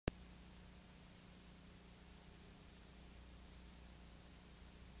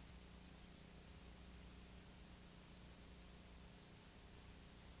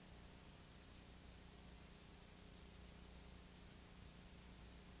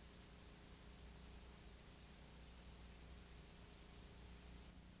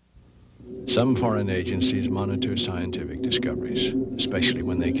Some foreign agencies monitor scientific discoveries, especially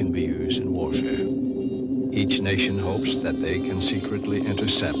when they can be used in warfare. Each nation hopes that they can secretly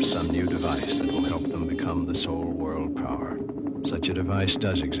intercept some new device that will help them become the sole world power. Such a device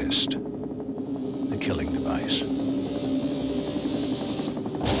does exist. The killing device.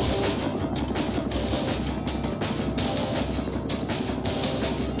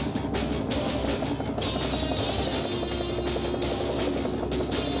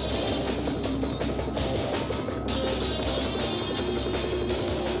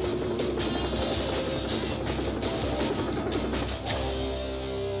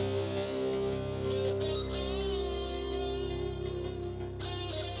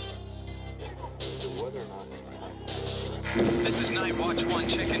 This is Night Watch 1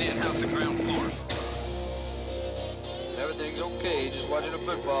 checking in. How's the ground floor? Everything's okay. Just watching a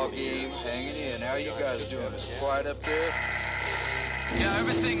football game, hanging in. How you guys doing? Is it quiet up there? Yeah,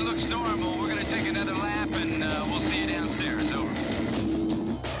 everything looks normal. We're gonna take another lap and we'll see you downstairs. Over.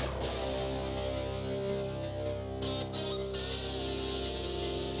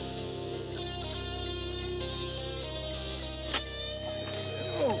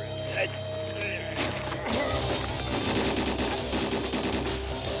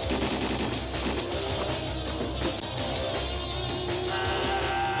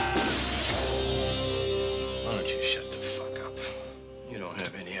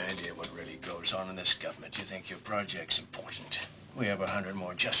 Project's important. We have 100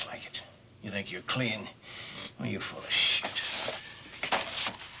 more just like it. You think you're clean? Well, you're full of shit.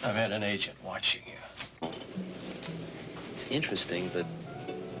 I've had an agent watching you. It's interesting, but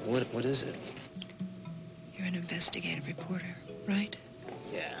what is it? You're an investigative reporter, right?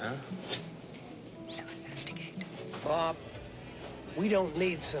 Yeah. So investigate. Bob, we don't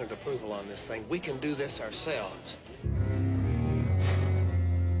need Senate approval on this thing. We can do this ourselves.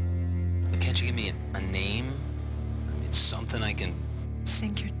 But can't you give me a name? Something I can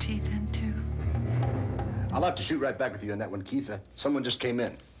sink your teeth into. I'll have to shoot right back with you on that one, Keith. Someone just came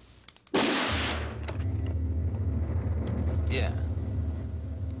in. Yeah.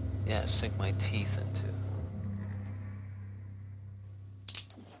 Yeah, sink my teeth into.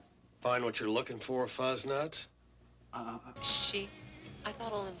 Find what you're looking for, Fuzznuts? She. I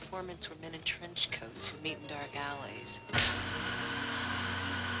thought all informants were men in trench coats who meet in dark alleys.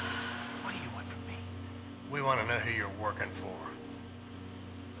 What do you want from me? We want to know who you're working for.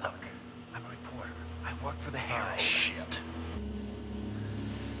 Look, I'm a reporter. I work for the Herald. Ah, shit.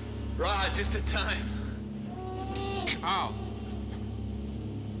 Rod, just in time. Ow.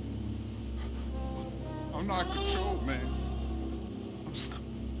 I'm not in control, man.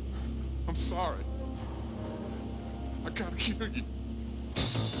 I'm sorry. I gotta kill you.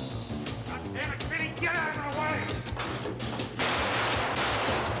 God damn it, Vinny, get out of my way!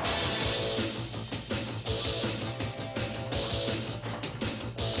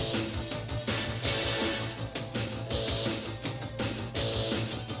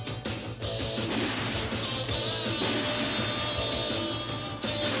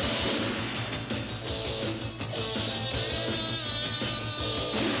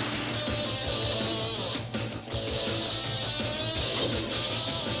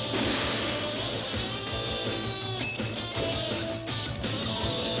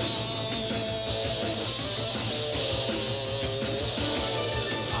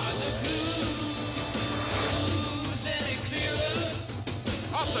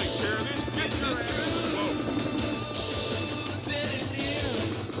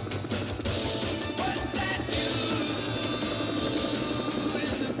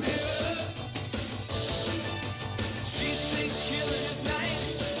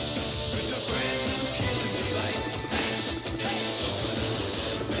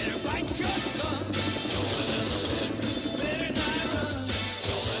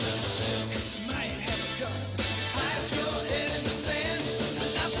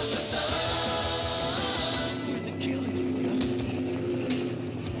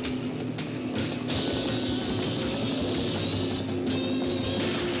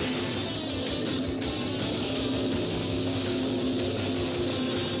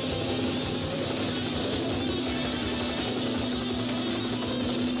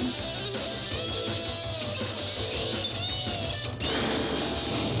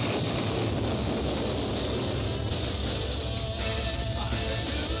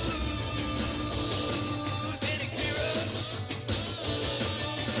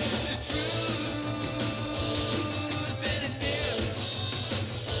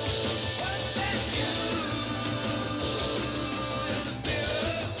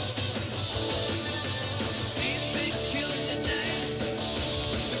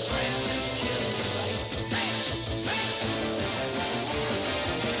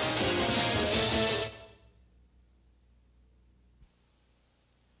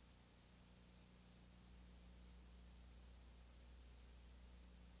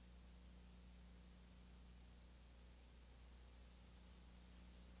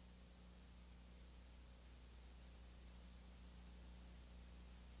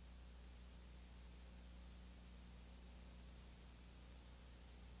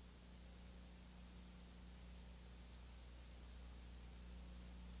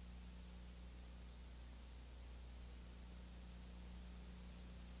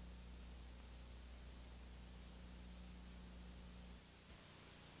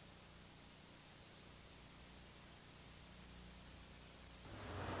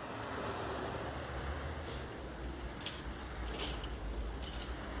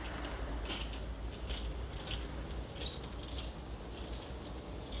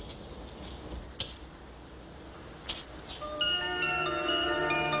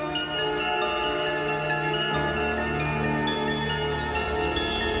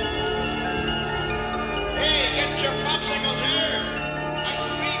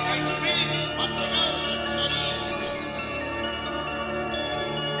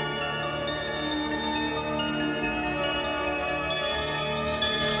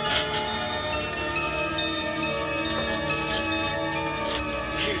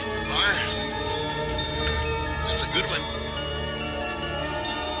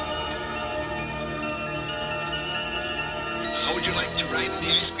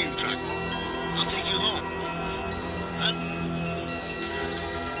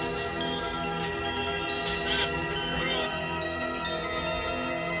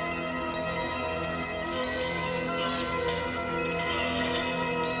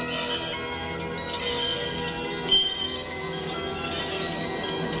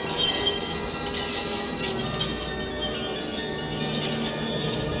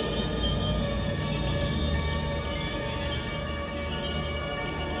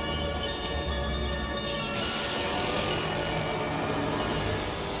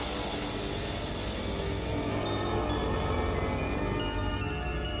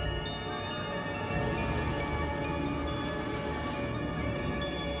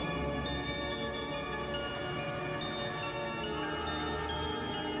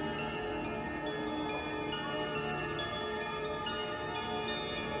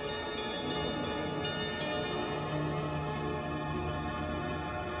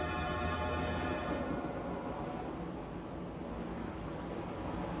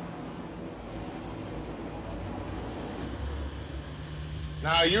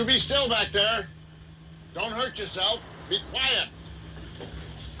 Now, you be still back there. Don't hurt yourself. Be quiet.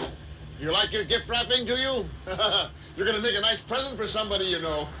 You like your gift wrapping, do you? You're gonna make a nice present for somebody, you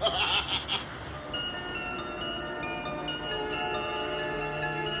know.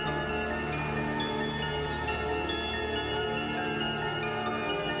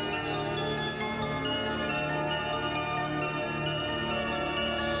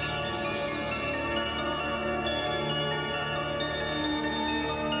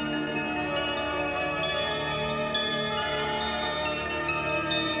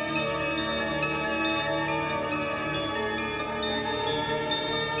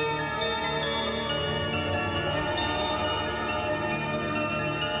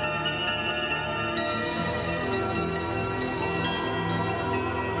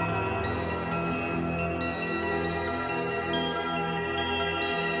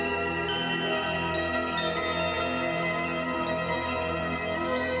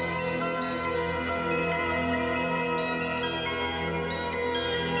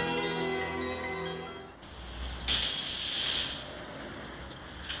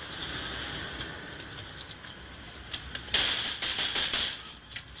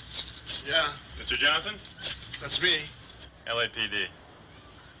 Mr. Johnson? That's me. LAPD.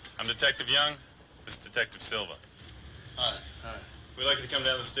 I'm Detective Young. This is Detective Silva. Hi. We'd like you to come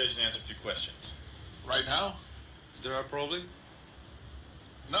down to the station and answer a few questions. Right now? Is there a problem?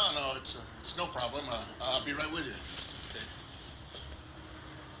 No, it's no problem. I'll be right with you.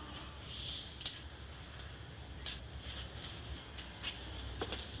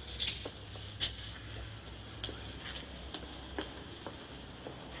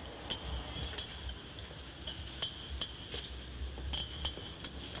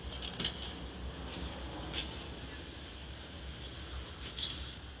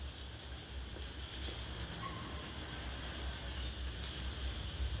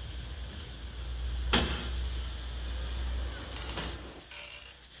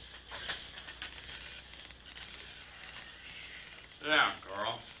 Sit down,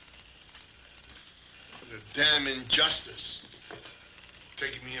 Carl. The damn injustice.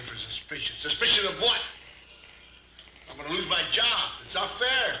 Taking me in for suspicion. Suspicion of what? I'm gonna lose my job. It's not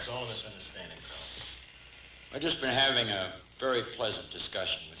fair. It's all a misunderstanding, Carl. I've just been having a very pleasant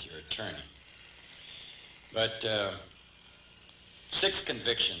discussion with your attorney. But 6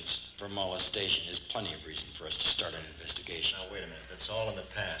 convictions for molestation is plenty of reason for us to start an investigation. Now, wait a minute. That's all in the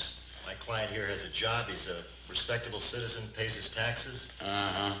past. My client here has a job. He's a respectable citizen, pays his taxes.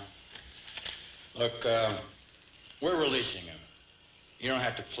 Uh-huh. Look, we're releasing him. You don't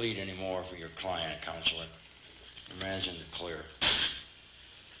have to plead anymore for your client, Counselor. Your man's in the clear.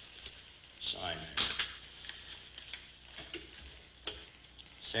 Sign it.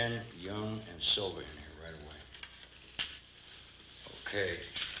 Send Young and Silva in here right away. Okay.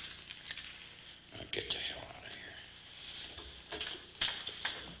 Now get the hell out of here.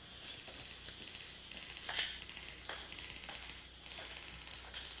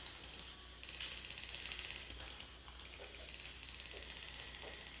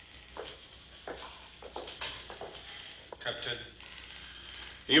 Captain.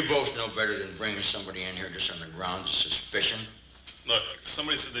 You both know better than bringing somebody in here just on the grounds of suspicion. Look,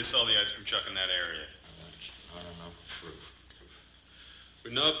 somebody said they saw the ice cream truck in that area. That's not enough proof.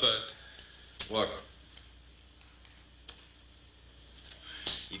 We know, but... Look.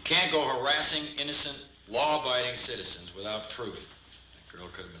 You can't go harassing innocent, law-abiding citizens without proof. That girl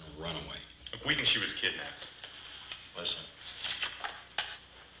could have been a runaway. Look, we think she was kidnapped. Listen.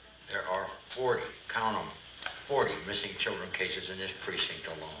 There are 40, count them, 40 missing children cases in this precinct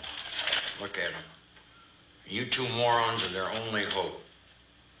alone. Look at them. You two morons are their only hope.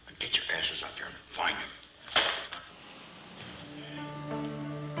 Now get your asses out there and find them.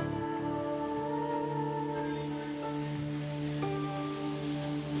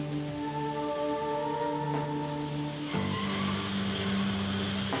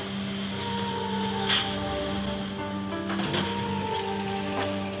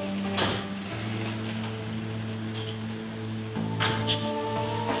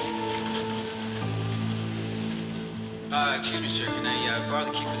 Excuse me, sir. Can I borrow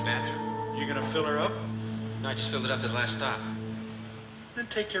the key for the bathroom? You gonna fill her up? No, I just filled it up at the last stop. Then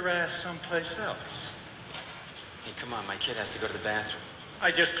take your ass someplace else. Hey, come on. My kid has to go to the bathroom. I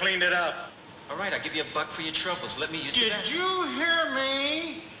just cleaned it up. All right, I'll give you $1 for your troubles. Let me use the bathroom. Did you hear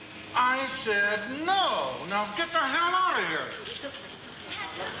me? I said no. Now get the hell out of here.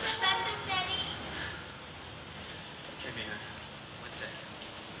 Come here. One second.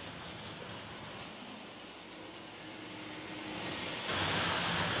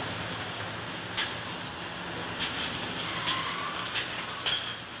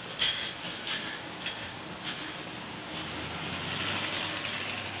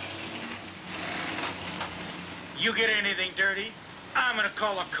 You get anything dirty, I'm gonna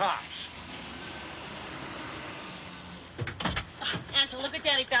call the cops. Angel, look at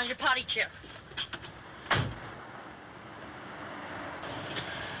Daddy found your potty chip.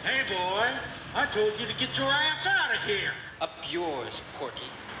 Hey, boy, I told you to get your ass out of here. Up yours, Porky.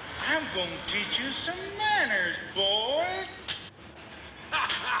 I'm gonna teach you some manners, boy.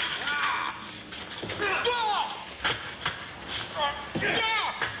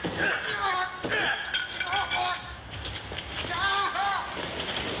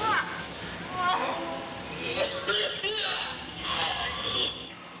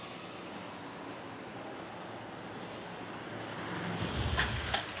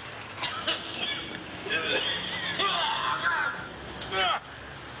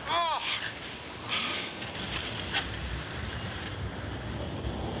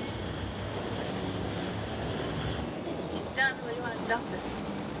 She's done. Where do you want to dump this?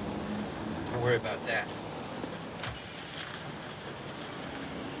 Don't worry about that.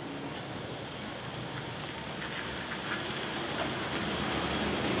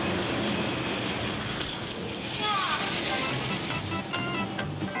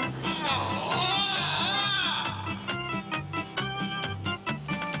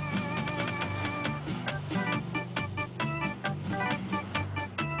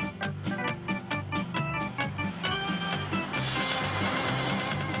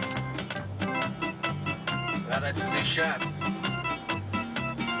 Well, that's a new shop.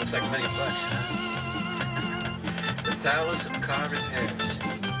 Looks like $1 million, huh? The Palace of Car Repairs.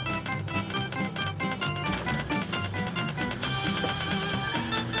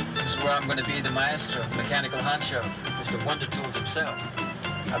 This is where I'm going to be the maestro, the mechanical honcho, Mr. Wonder Tools himself.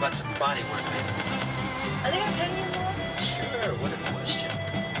 How about some body work, maybe? Are they gonna pay you more? Sure, what a question.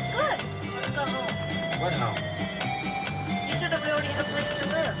 Good. Let's go home. What home? You said that we already had a place to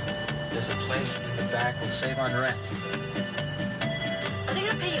live. There's a place in the back we'll save on rent. Are they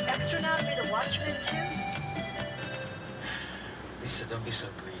gonna pay you extra now to be the watchman, too? Lisa, don't be so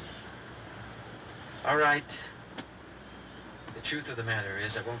greedy. All right. The truth of the matter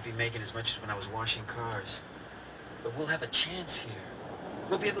is I won't be making as much as when I was washing cars. But we'll have a chance here.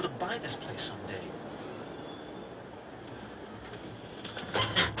 We'll be able to buy this place someday.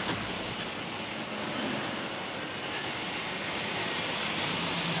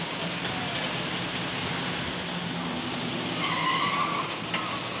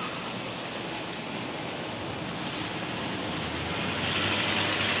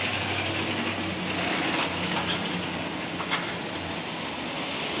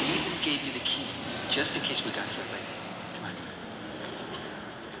 Gave you the keys, just in case we got here late. Come on.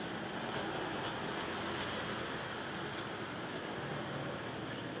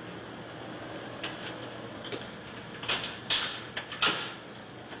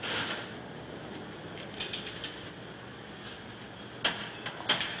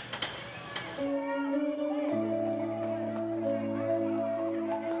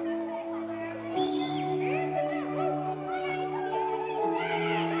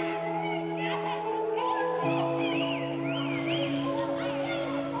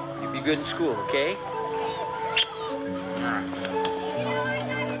 Good in school, okay?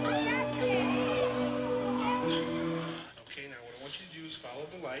 Okay, now what I want you to do is follow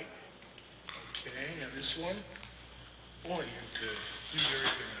the light. Okay, now this one. Boy, you're good. You're very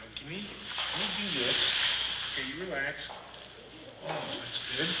good. Now let me do this. Okay, you relax. Oh, that's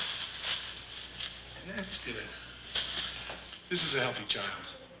good. And that's good. This is a healthy child.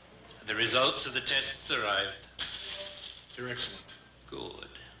 The results of the tests arrived. They're excellent. Good.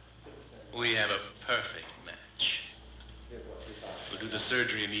 We have a perfect match. We'll do the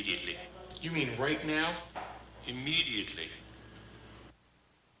surgery immediately. You mean right now? Immediately.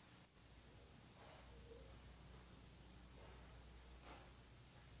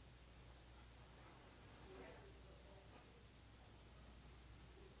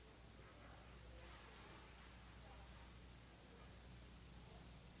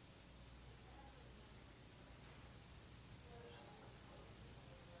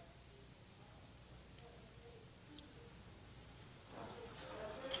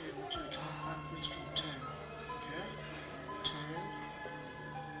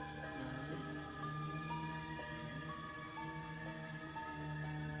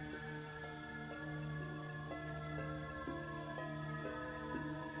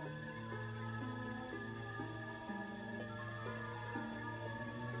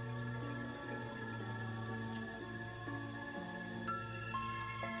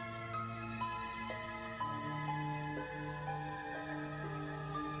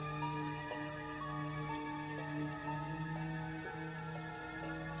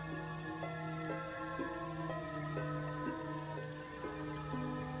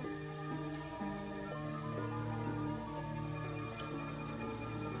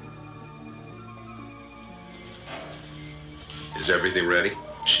 Is everything ready?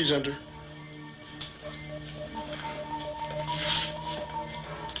 She's under.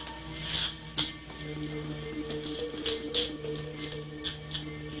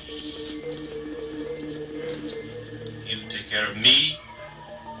 You take care of me,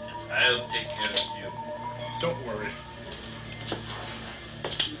 and I'll take care of you. Don't worry.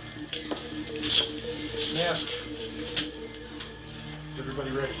 Mask. Is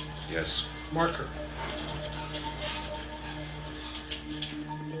everybody ready? Yes. Marker.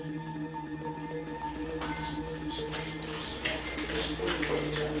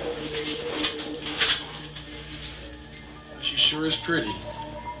 She sure is pretty.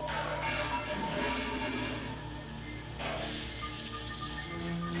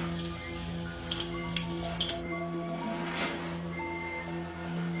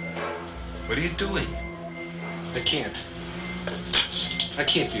 What are you doing? I can't. I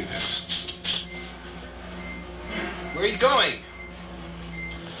can't do this. Where are you going?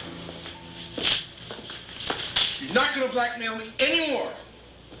 You're not gonna blackmail me anymore.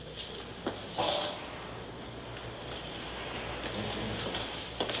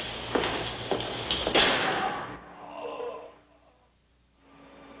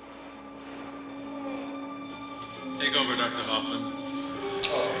 Take over, Dr. Hoffman.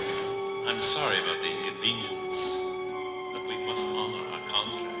 Oh. I'm sorry about the inconvenience, but we must honor our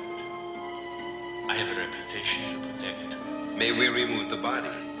contract. I have a reputation to protect. May we remove the body?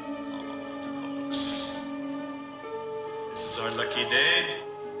 Of course. This is our lucky day.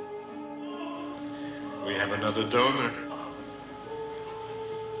 We have another donor.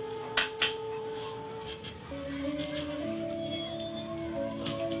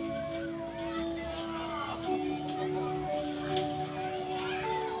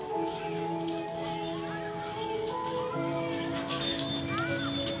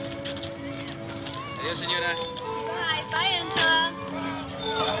 Adiós, señora. Bye. Bye, Angela.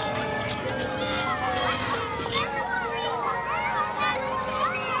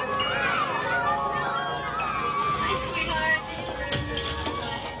 Hi, sweetheart.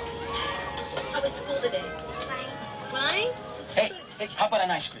 How was school today? Fine. Hey, how about an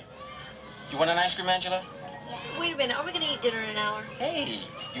ice cream? You want an ice cream, Angela? Wait a minute. Are we going to eat dinner in an hour? Hey,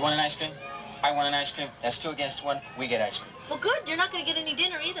 you want an ice cream? I want an ice cream. That's 2 against 1. We get ice cream. Well, good. You're not going to get any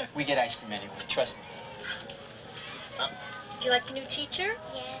dinner either. We get ice cream anyway. Trust me. Do you like the new teacher?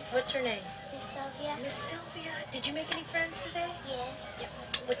 Yeah. What's her name? Miss Sylvia. Miss Sylvia. Did you make any friends today? Yeah.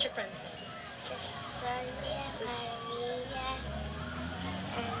 What's your friends' names?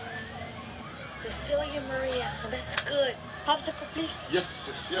 Cecilia Maria. Well, that's good. Popsicle, please. Yes.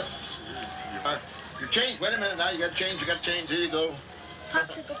 You change. Wait a minute now. You got change. Here you go.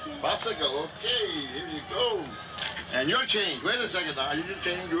 Popsicle, please. Popsicle. Okay, here you go. And your change. Wait a second now. You can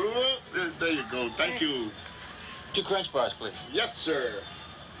change. Oh, there you go. Thank you. 2 crunch bars, please. Yes, sir.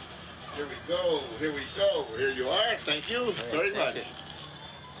 Here we go. Here you are. Thank you very much.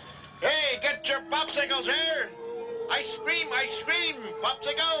 Hey, get your popsicles here. Ice cream.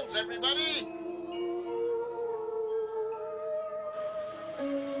 Popsicles, everybody.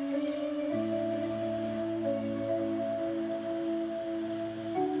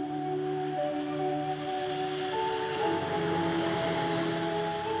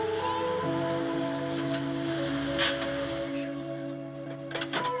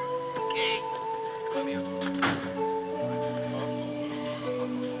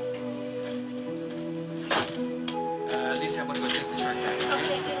 Lisa, I'm gonna go take the truck back.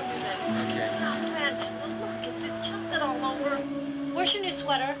 Okay, dinner will be ready. Okay. Oh, Angela, look at this. Chucked it all over. Where's your new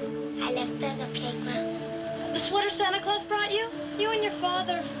sweater? I left it at the playground. The sweater Santa Claus brought you? You and your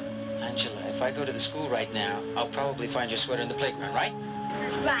father. Angela, if I go to the school right now, I'll probably find your sweater in the playground, right?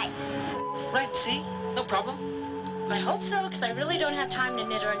 Right. Right, see? No problem. I hope so, because I really don't have time to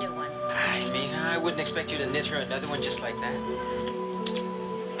knit her a new one. I mean, I wouldn't expect you to knit her another one just like that.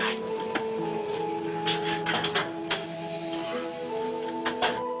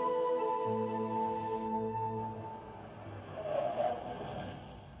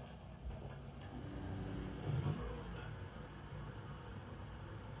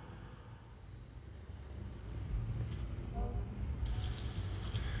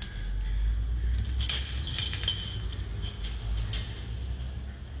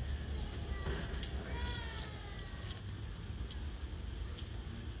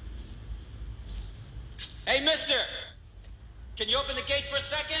 Hey, mister! Can you open the gate for a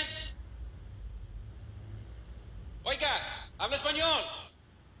second? Oiga, habla español.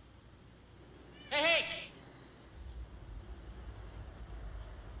 Hey!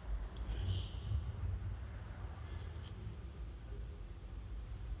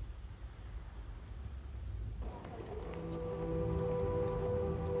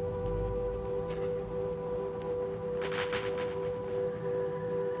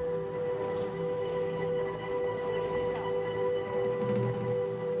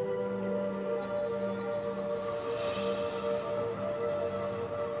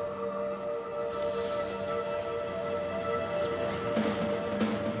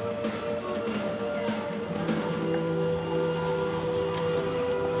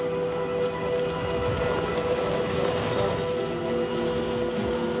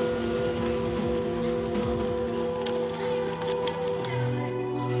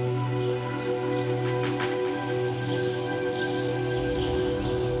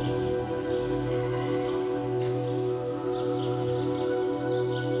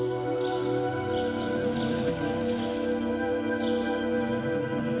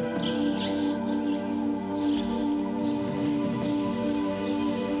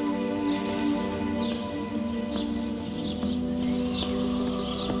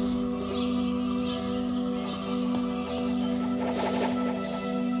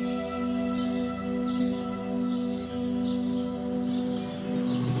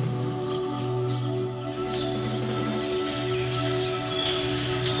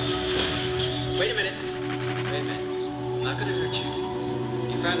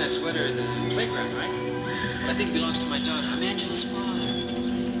 found that sweater in the playground, right? Well, I think it belongs to my daughter. I'm Angela's father.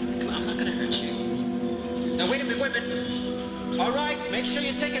 Come on, I'm not gonna hurt you. Now, wait a minute. All right, make sure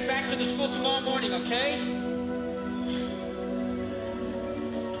you take it back to the school tomorrow morning, okay?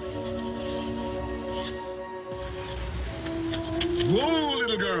 Whoa,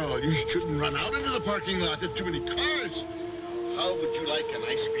 little girl, you shouldn't run out into the parking lot. There are too many cars. How would you like an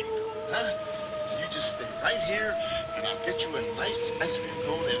ice cream cone, huh? You just stay right here, and I'll get you a nice ice cream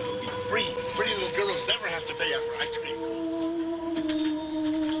cone, and it'll be free. Pretty little girls never have to pay out for ice cream cones.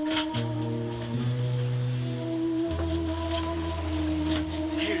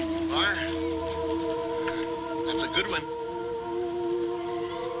 Here you are. That's a good one.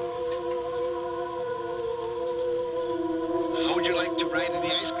 How would you like to ride in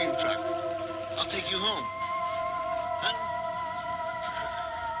the ice cream truck? I'll take you home. Huh?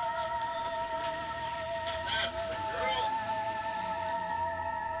 That's the girl.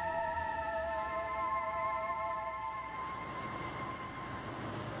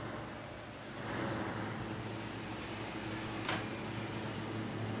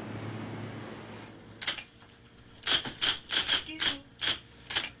 Excuse me.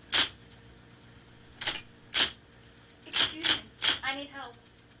 Excuse me. I need help.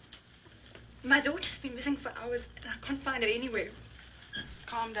 My daughter's been missing for hours, and I can't find her anywhere. Just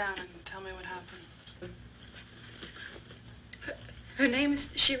calm down and tell me what happened. Her name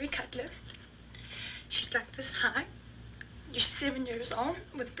is Sherry Cutler. She's like this high. She's 7 years old,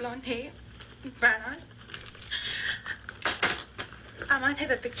 with blonde hair and brown eyes. I might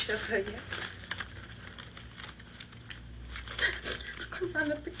have a picture of her here. I can't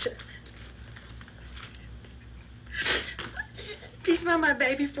find the picture. Please find my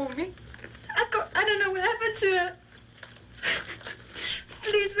baby for me. I don't know what happened to her.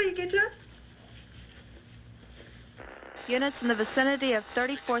 Please, will you get her? Units in the vicinity of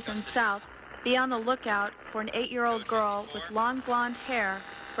 34th and South, be on the lookout for an 8-year-old girl with long blonde hair,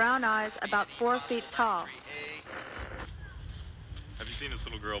 brown eyes, about 4 feet tall. Have you seen this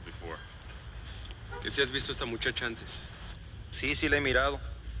little girl before? ¿Que si has visto esta muchacha antes? Sí, sí la he mirado.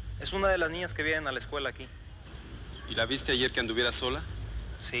 Es una de las niñas que vienen a la escuela aquí. ¿Y la viste ayer que anduviera sola?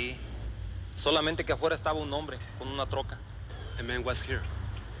 Sí. Solamente que afuera estaba un hombre con una troca. A man was here.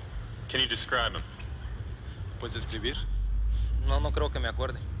 Can you describe him? ¿Puedes describir? No, no creo que me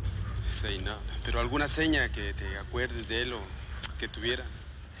acuerde. Say no. Pero alguna seña que te acuerdes de él o que tuviera.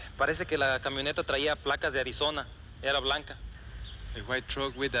 Parece que la camioneta traía placas de Arizona. Era blanca. A white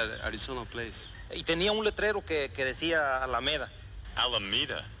truck with an Arizona place. Y tenía un letrero que decía Alameda.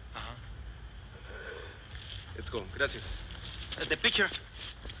 Alameda? Ajá. Let's go. Gracias. The picture.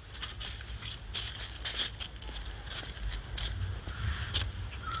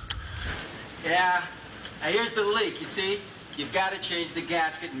 Yeah. Now here's the leak, you see? You've got to change the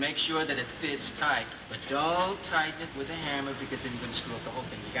gasket and make sure that it fits tight. But don't tighten it with a hammer because then you're going to screw up the whole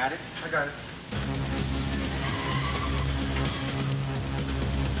thing. You got it? I got it.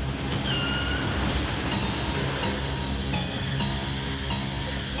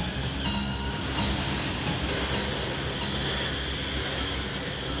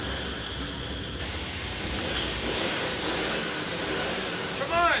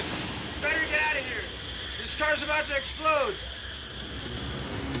 Come on! Better get out of here. This car's about to explode.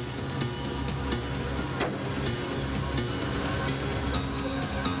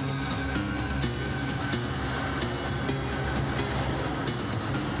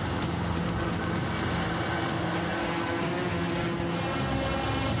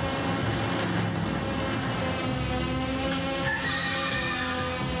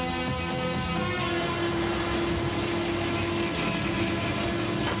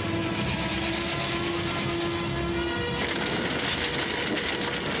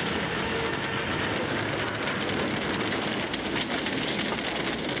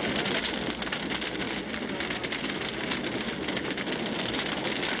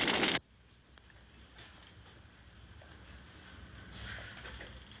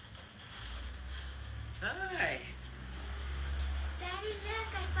 Hi. Daddy, look,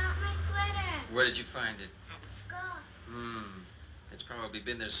 I found my sweater. Where did you find it? At school. It's probably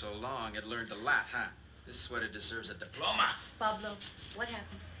been there so long, it learned a lot, huh? This sweater deserves a diploma. Pablo, what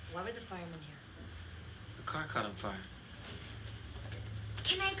happened? Why were the firemen here? The car caught on fire.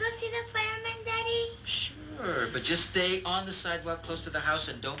 Can I go see the fireman, Daddy? Sure, but just stay on the sidewalk close to the house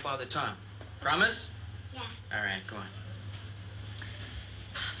and don't bother Tom. Promise? Yeah. All right, go on.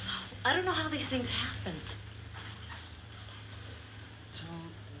 I don't know how these things happened.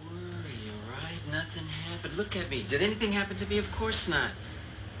 Don't worry, all right? Nothing happened. Look at me. Did anything happen to me? Of course not.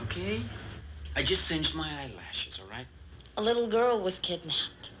 Okay? I just singed my eyelashes, all right? A little girl was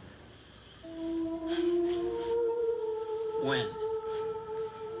kidnapped. When?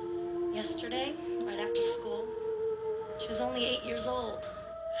 Yesterday, right after school. She was only 8 years old.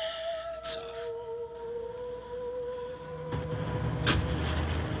 That's awful.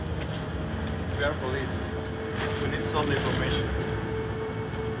 We are police. We need some information.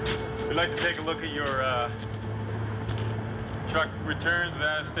 We'd like to take a look at your truck returns with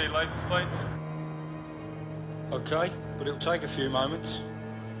out-of-state license plates. Okay, but it'll take a few moments.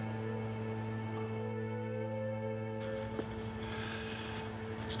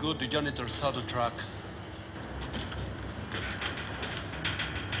 It's good, the janitor saw the truck.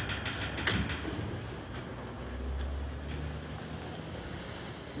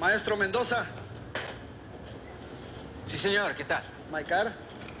 Maestro Mendoza. Sí, señor, ¿qué tal? My car?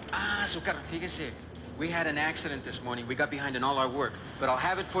 Ah, su carro, fíjese. We had an accident this morning. We got behind in all our work. But I'll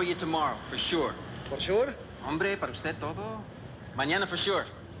have it for you tomorrow, for sure. For sure? Hombre, para usted todo. Mañana for sure.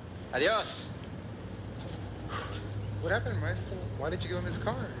 Adios. What happened, Maestro? Why didn't you give him his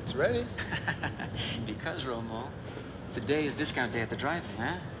car? It's ready. Because, Romo, today is discount day at the drive-in,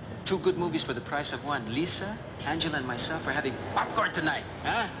 huh? 2 good movies for the price of one. Lisa, Angela, and myself are having popcorn tonight,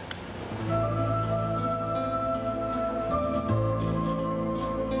 huh?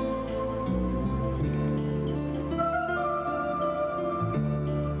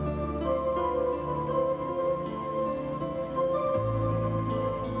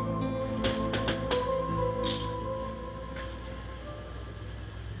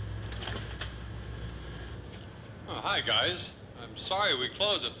 Hi, guys. I'm sorry we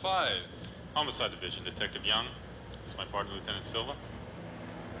close at 5. Homicide Division, Detective Young. This is my partner, Lieutenant Silva.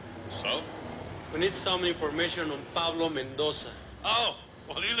 So? We need some information on Pablo Mendoza. Oh,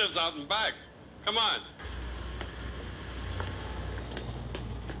 well, he lives out in back. Come on.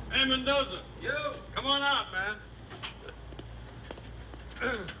 Hey, Mendoza. You. Come on out,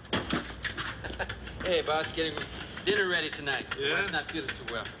 man. Hey, boss, getting dinner ready tonight. Yeah? Wife's not feeling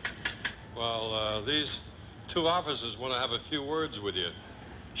too well. Well, these 2 officers want to have a few words with you.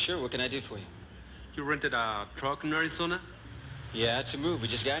 Sure, what can I do for you? You rented a truck in Arizona? Yeah, to move. We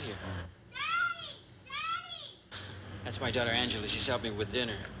just got here. That's my daughter, Angela. She's helping me with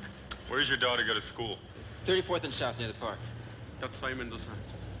dinner. Where does your daughter go to school? 34th and South near the park. That's fine, Mendoza.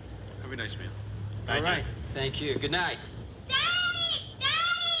 Have a nice meal. All right. Thank you. Good night.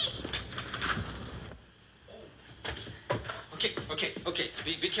 Okay.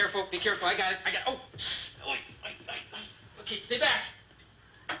 Be careful. Be careful. I got it. Oh. Okay, stay back.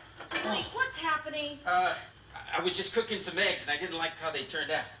 Wait, what's happening? I was just cooking some eggs, and I didn't like how they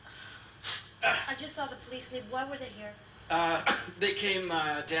turned out. I just saw the police leave. Why were they here? They came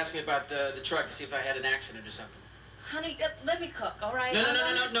to ask me about the truck to see if I had an accident or something. Honey, let me cook, all right?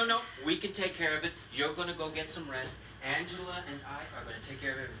 No. We can take care of it. You're going to go get some rest. Angela and I are going to take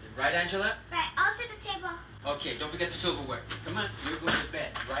care of everything. Right, Angela? Right, I'll set the table. Okay, don't forget the silverware. Come on, you're going to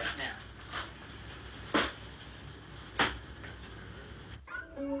bed right now.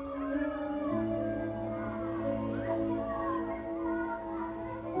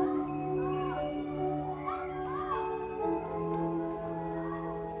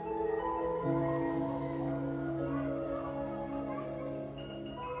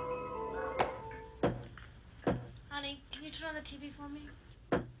 Honey, can you turn on the TV for me?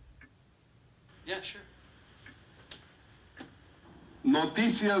 Yeah, sure.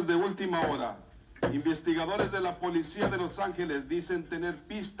 Noticias de última hora. Investigadores de la policía de Los Ángeles dicen tener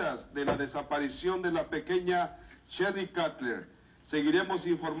pistas de la desaparición de la pequeña Sherry Cutler. Seguiremos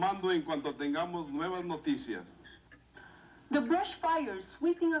informando en cuanto tengamos nuevas noticias. The brush fires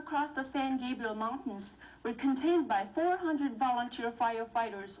sweeping across the San Gabriel Mountains were contained by 400 volunteer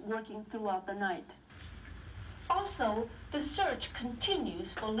firefighters working throughout the night. Also, the search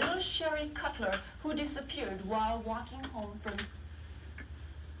continues for little Sherry Cutler, who disappeared while walking home from...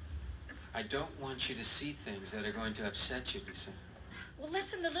 I don't want you to see things that are going to upset you, Lisa. Well,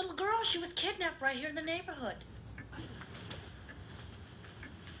 listen, the little girl, she was kidnapped right here in the neighborhood.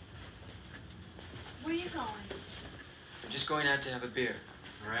 Where are you going? I'm just going out to have a beer,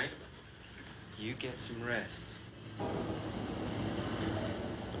 all right? You get some rest.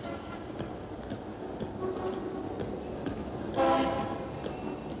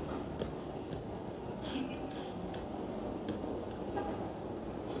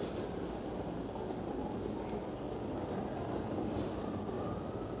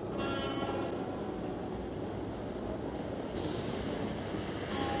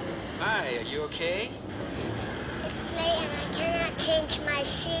 Hi, are you okay? It's late and I cannot change my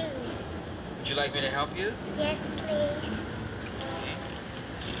shoes. Would you like me to help you? Yes, please.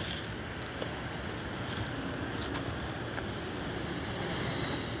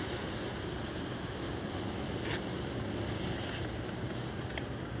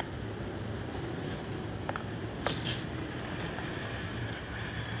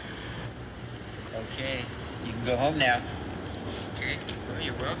 Okay, you can go home now. Okay, oh,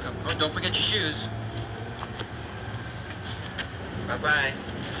 you're welcome. Oh, don't forget your shoes. Bye-bye.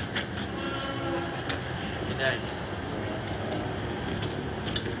 Good night.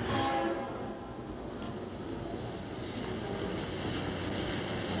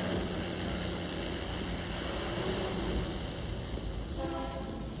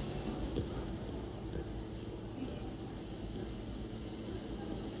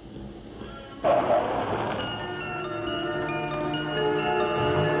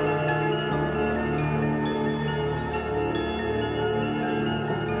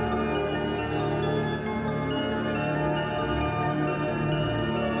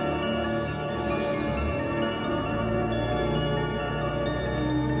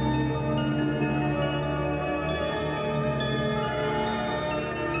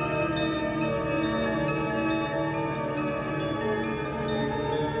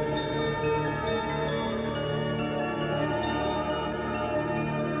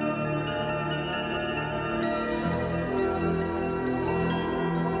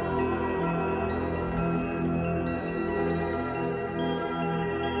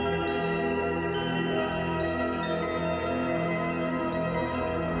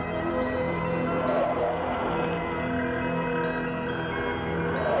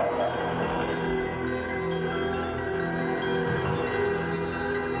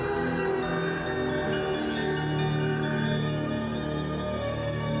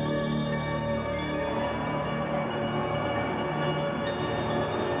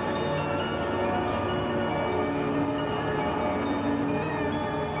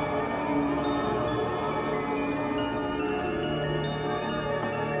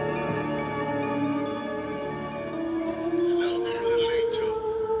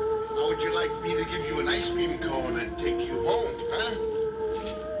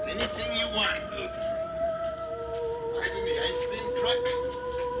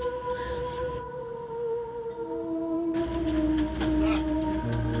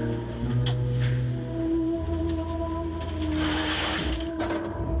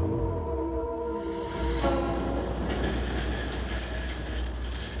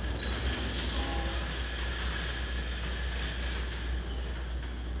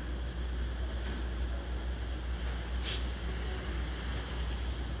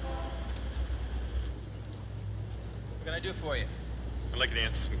 What can I do for you? I'd like you to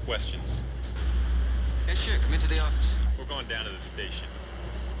answer some questions. Yeah, sure. Come into the office. We're going down to the station.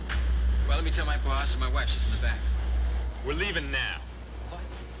 Well, let me tell my boss and my wife. She's in the back. We're leaving now.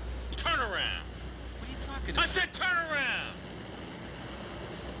 What? Turn around. What are you talking about? I said turn around!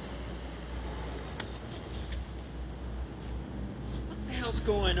 What the hell's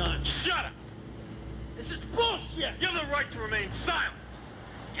going on? Shut up! This is bullshit! You have the right to remain silent.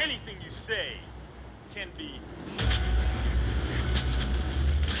 Anything you say can be...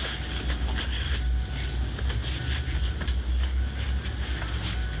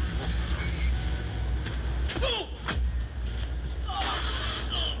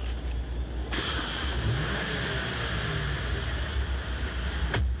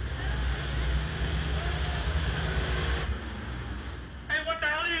 Hey, what the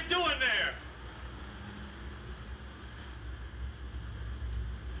hell are you doing there?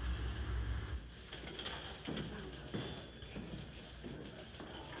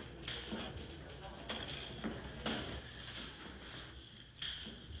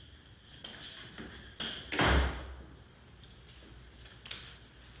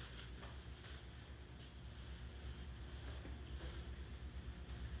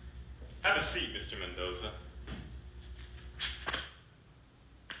 Have a seat, Mr. Mendoza.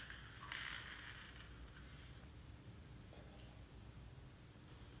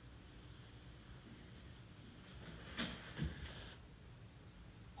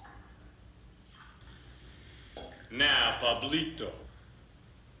 Now, Pablito,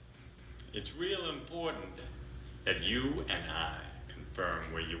 it's real important that you and I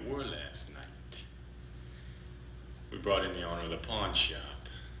confirm where you were last night. We brought in the owner of the pawn shop.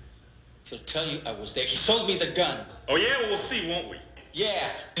 He'll tell you I was there. He sold me the gun. Oh, yeah? Well, we'll see, won't we? Yeah.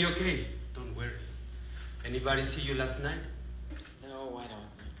 You okay? Don't worry. Anybody see you last night? No, I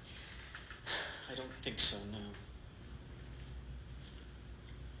don't think so, no.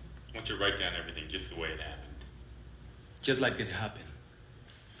 I want you to write down everything just the way it happened. Just like it happened.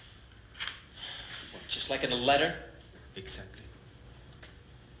 What, just like in a letter? Exactly.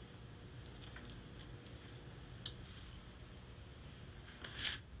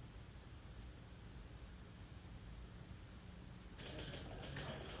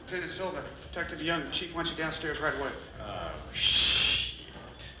 Lieutenant Silva, Detective Young, the chief wants you downstairs right away. Oh, shit.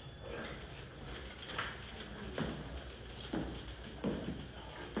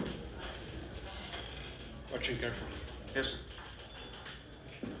 Watch him carefully. Yes, sir.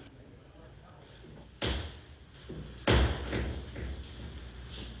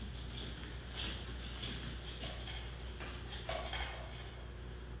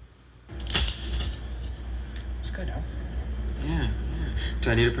 It's good, huh? Yeah.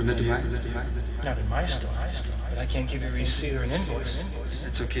 Do I need a permit to buy? Not in my store, but I can't give you a receipt or an invoice.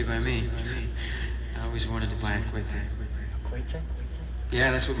 That's okay by me. I always wanted to buy a Quake thing. A Quake thing?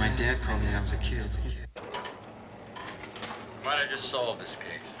 Yeah, that's what my dad called me when I was a kid. Might have just solved this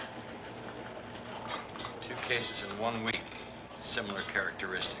case. 2 cases in 1 week. Similar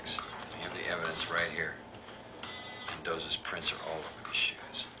characteristics. You have the evidence right here. Mendoza's prints are all over the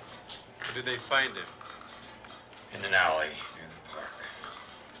shoes. Where did they find him? In an alley near the park.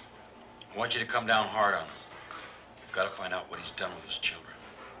 I want you to come down hard on him. You've got to find out what he's done with his children.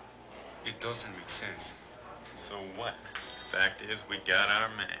 It doesn't make sense. So what? The fact is, we got our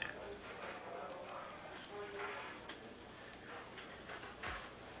man.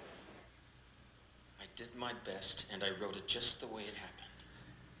 I did my best, and I wrote it just the way it happened.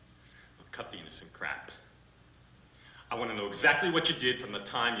 Look, cut the innocent crap. I want to know exactly what you did from the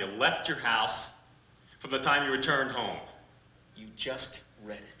time you left your house, from the time you returned home. You just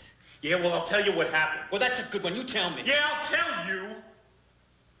read it. Yeah, well, I'll tell you what happened. Well, that's a good one. You tell me. Yeah, I'll tell you.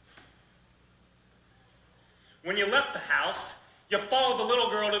 When you left the house, you followed the little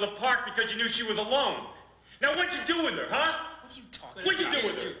girl to the park because you knew she was alone. Now, what'd you do with her, huh? What are you talking What'd about? you do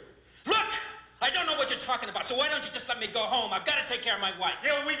with her? Look! I don't know what you're talking about, so why don't you just let me go home? I've got to take care of my wife.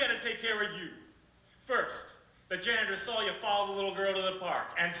 Yeah, well, we got to take care of you. First, the janitor saw you follow the little girl to the park.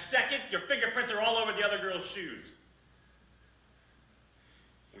 And second, your fingerprints are all over the other girl's shoes.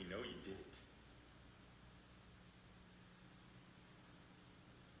 We know you did it.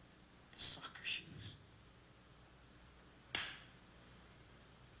 The soccer shoes.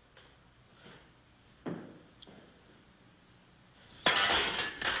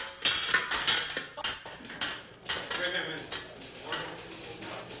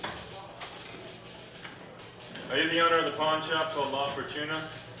 Are you the owner of the pawn shop called La Fortuna?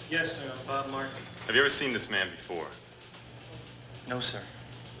 Yes, sir. I'm Bob Martin. Have you ever seen this man before? No, sir.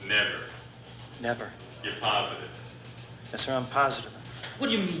 Never. Never. You're positive? Yes, sir. I'm positive. What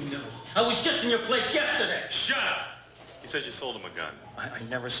do you mean, no? I was just in your place yesterday. Shut up! He says you sold him a gun. I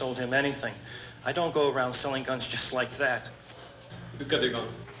never sold him anything. I don't go around selling guns just like that. Who got the gun?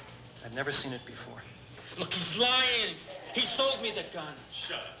 I've never seen it before. Look, he's lying. He sold me the gun.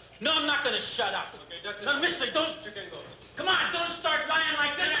 Shut up. No, I'm not going to shut up. Okay, that's it. No, mister, don't. You can go. Come on, don't start lying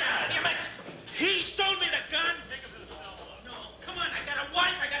like this. Damn it. He sold me the gun. No, come on. I got a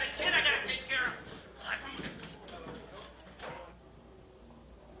wife. I got a kid. I got to take care of.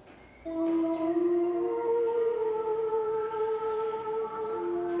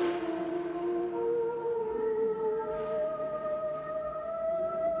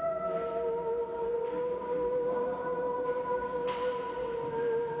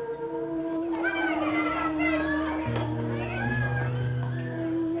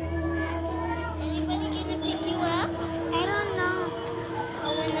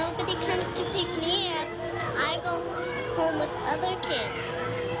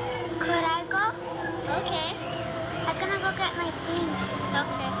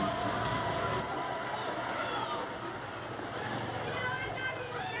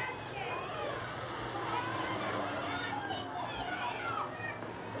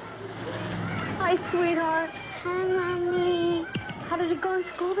 Hi, sweetheart. Hi, Mommy. How did it go in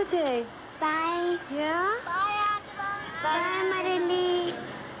school today? Bye. Yeah? Bye, Angela. Bye, Marilyn.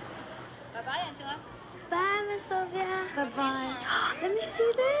 Bye-bye, Angela. Bye, Miss Sylvia. Bye-bye. Let me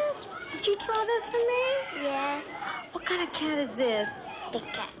see this. Did you draw this for me? Yes. What kind of cat is this? Big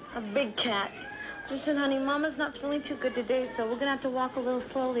cat. A big cat. Listen, honey, Mama's not feeling too good today, so we're gonna have to walk a little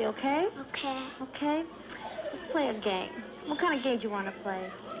slowly, okay? Okay. Okay? Let's play a game. What kind of game do you want to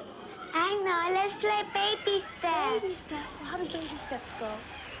play? I know. Let's play baby steps. Baby steps. Well, how do baby steps go?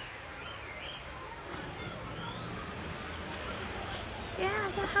 Yeah,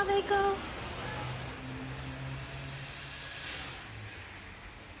 is that how they go?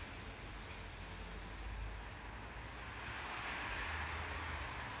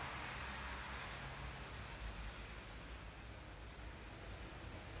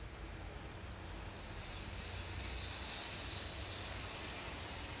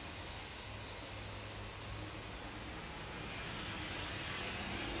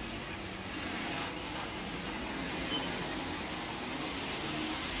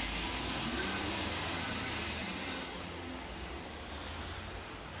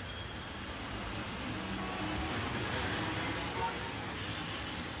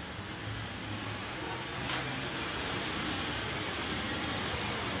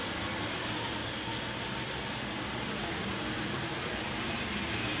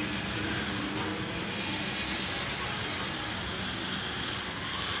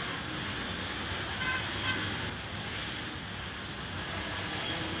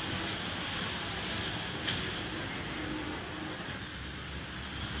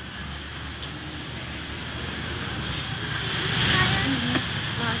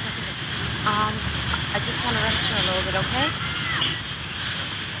 kind of rest here a little bit, okay?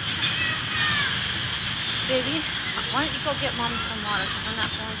 Baby, why don't you go get Mama some water, because I'm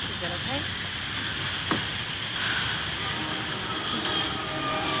not feeling too good, okay?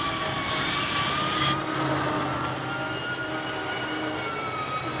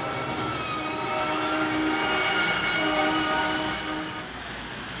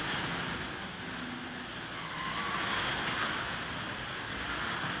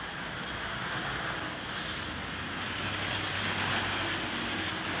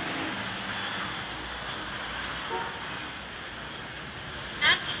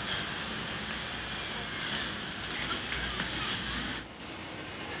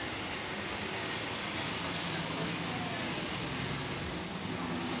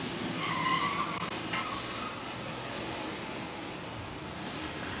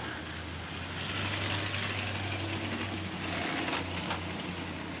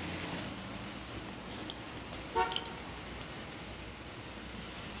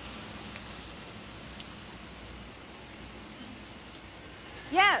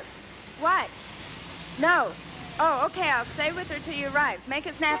 Yes. What? No. Oh, okay, I'll stay with her till you arrive. Make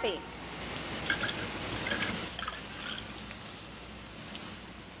it snappy.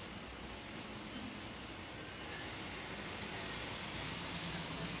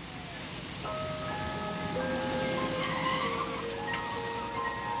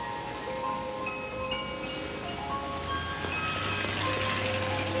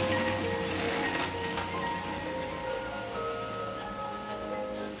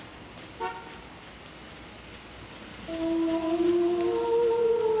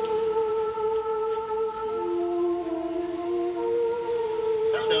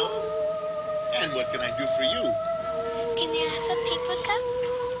 And what can I do for you? Can I have a paper cup?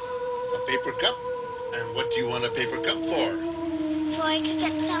 A paper cup? And what do you want a paper cup for? For I could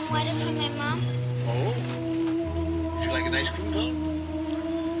get some water from my mom. Oh? Would you like an ice cream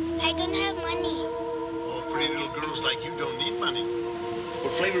cone? I don't have money. Oh, pretty little girls like you don't need money.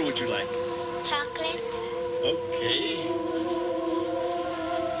 What flavor would you like? Chocolate. Okay.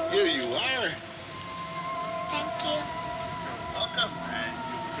 Here you are. Thank you. You're welcome, and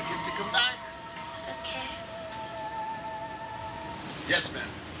don't forget to come back. Okay. Yes, ma'am.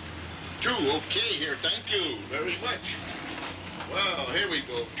 2, okay here. Thank you very much. Well, here we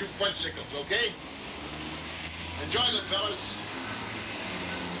go. 2 fudgesicles, okay? Enjoy them, fellas.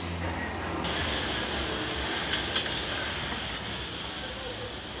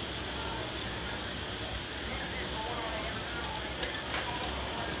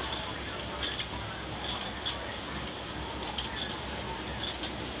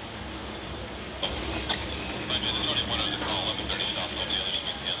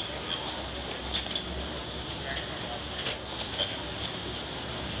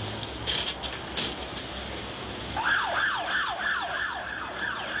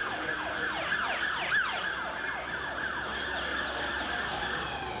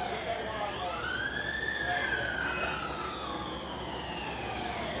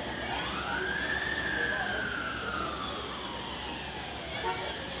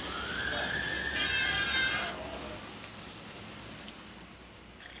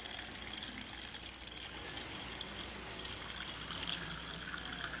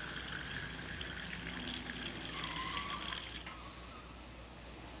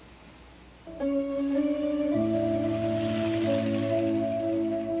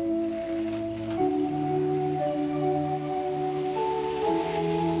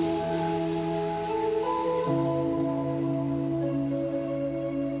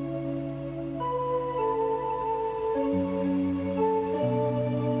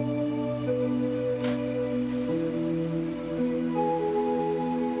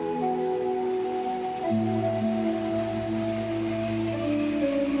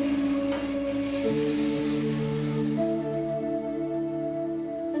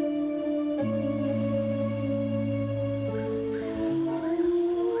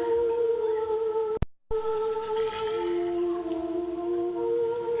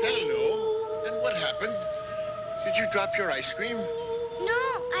 Drop your ice cream? No,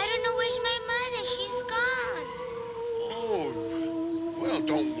 I don't know where's my mother. She's gone. Oh, well,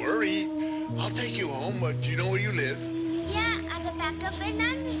 don't worry. I'll take you home. Do you know where you live? Yeah, at the back of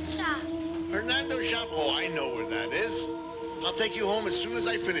Fernando's shop. Fernando's shop? Oh, I know where that is. I'll take you home as soon as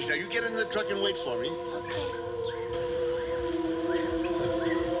I finish. Now, you get in the truck and wait for me. Okay.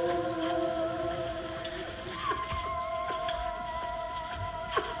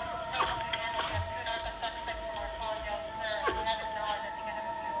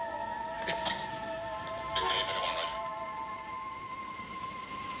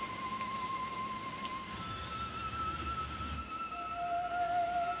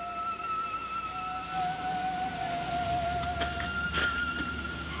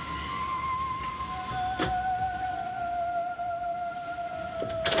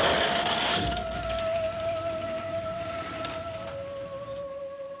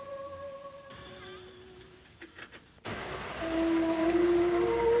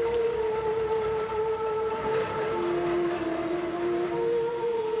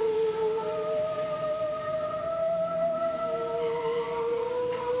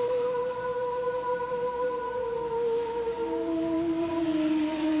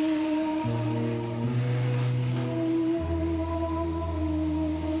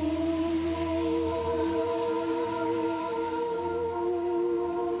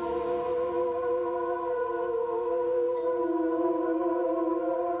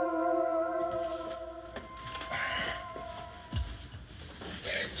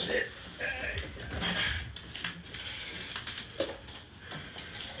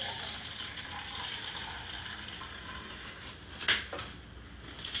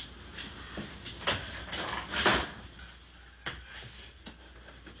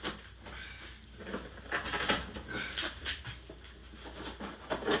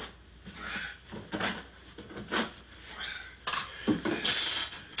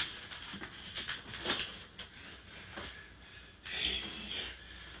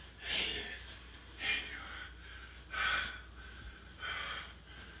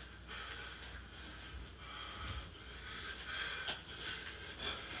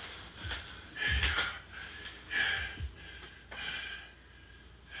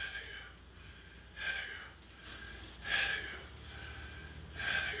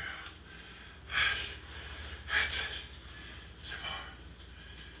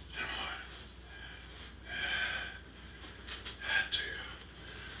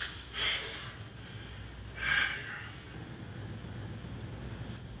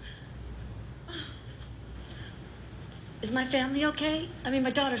 Is my family okay? I mean,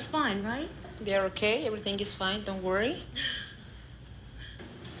 my daughter's fine, right? They're okay. Everything is fine. Don't worry.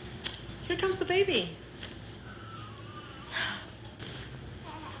 Here comes the baby.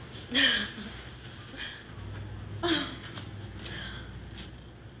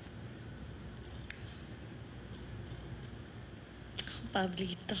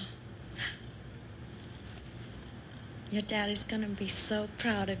 Pablito. Your daddy's gonna be so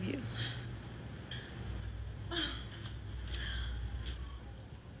proud of you.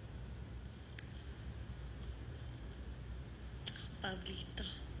 Pablito.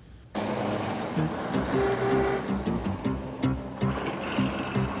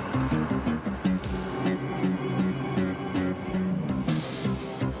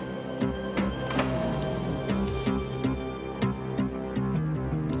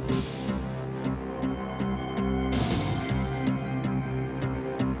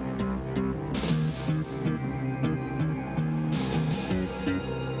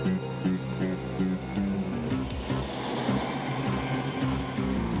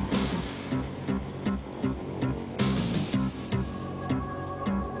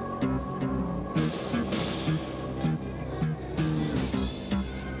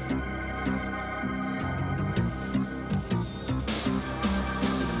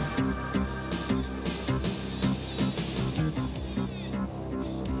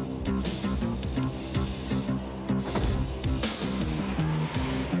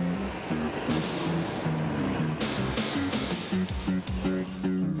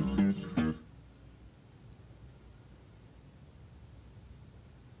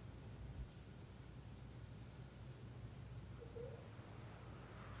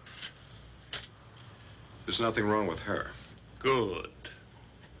 There's nothing wrong with her. Good.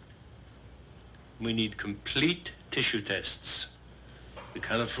 We need complete tissue tests. We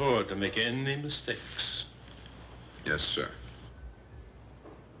can't afford to make any mistakes. Yes, sir.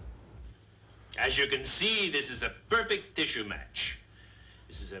 As you can see, this is a perfect tissue match.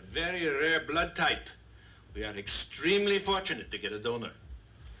 This is a very rare blood type. We are extremely fortunate to get a donor.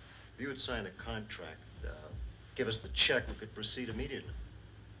 If you would sign a contract, give us the check, we could proceed immediately.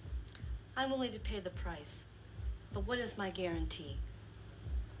 I'm willing to pay the price. But what is my guarantee?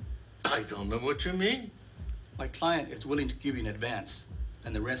 I don't know what you mean. My client is willing to give you an advance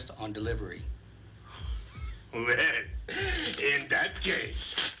and the rest on delivery. Well, in that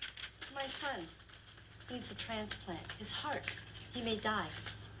case... My son needs a transplant. His heart. He may die.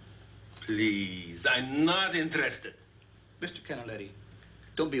 Please, I'm not interested. Mr. Canaletti,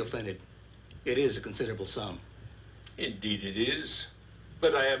 don't be offended. It is a considerable sum. Indeed it is.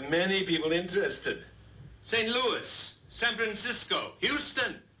 But I have many people interested. St. Louis, San Francisco,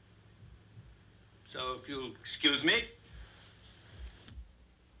 Houston. So if you'll excuse me.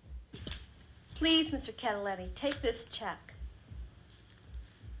 Please, Mr. Cataletti, take this check.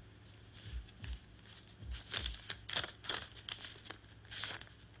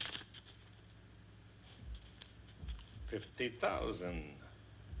 $50,000.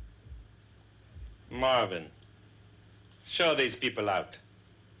 Marvin, show these people out.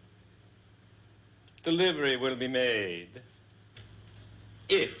 Delivery will be made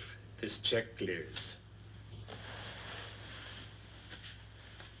if this check clears.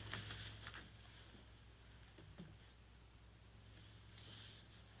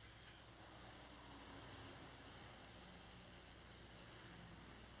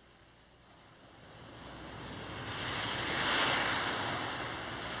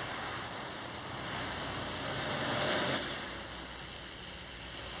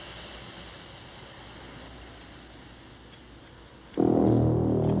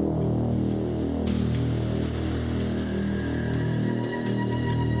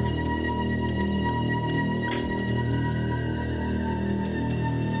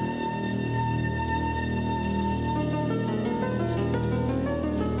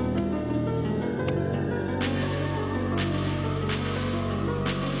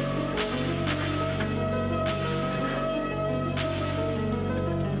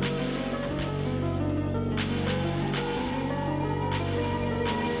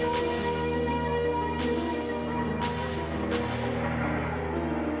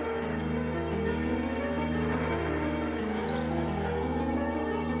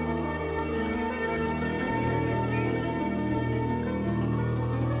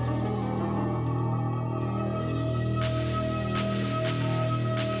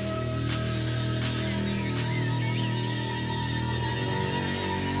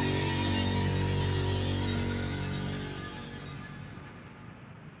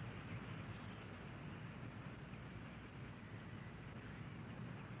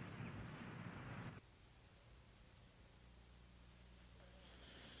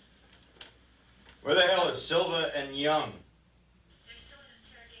 Where the hell is Silva and Young? They're still in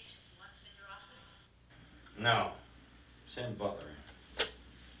interrogation. You want them in your office? No. Send Butler in.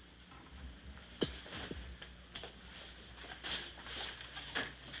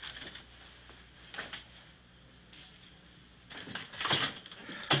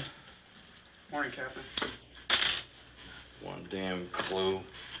 Morning, Captain. One damn clue.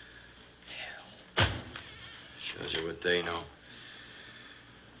 Hell. Shows you what they know.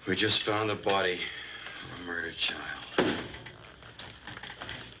 We just found the body of a murdered child.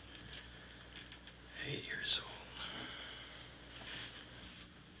 8 years old.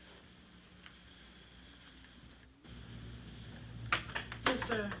 Yes,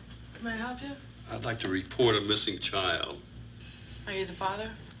 sir. Can I help you? I'd like to report a missing child. Are you the father?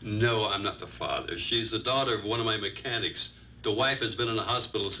 No, I'm not the father. She's the daughter of one of my mechanics. The wife has been in the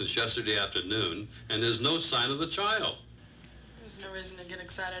hospital since yesterday afternoon, and there's no sign of the child. There's no reason to get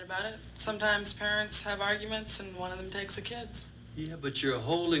excited about it. Sometimes parents have arguments and one of them takes the kids. Yeah, but you're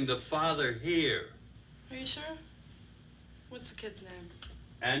holding the father here. Are you sure? What's the kid's name?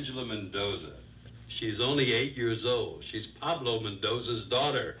 Angela Mendoza. She's only 8 years old. She's Pablo Mendoza's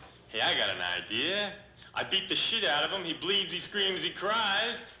daughter. Hey, I got an idea. I beat the shit out of him. He bleeds, he screams, he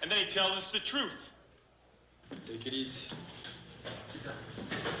cries, and then he tells us the truth. Take it easy.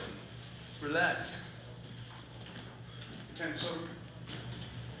 Relax. Lieutenant Silver.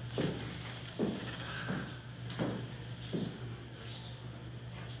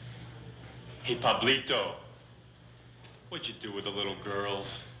 Hey, Pablito. What'd you do with the little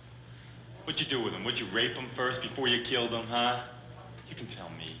girls? What'd you do with them? Would you rape them first before you killed them, huh? You can tell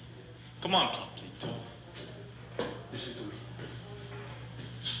me. Come on, Pablito. Listen to me.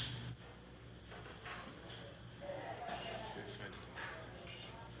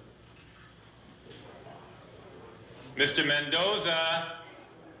 Mr. Mendoza.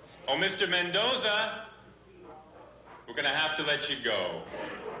 Oh, Mr. Mendoza. We're gonna have to let you go.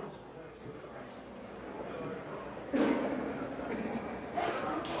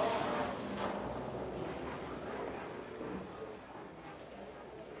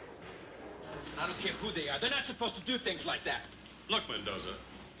 I don't care who they are. They're not supposed to do things like that. Look, Mendoza,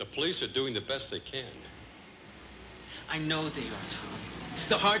 the police are doing the best they can. I know they are, Tom.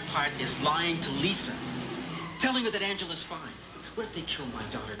 The hard part is lying to Lisa. Telling her that Angela's fine. What if they kill my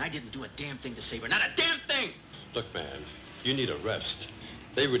daughter and I didn't do a damn thing to save her? Not a damn thing! Look, man, you need a rest.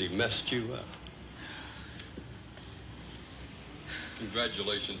 They really messed you up.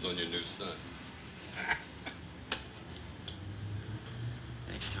 Congratulations on your new son.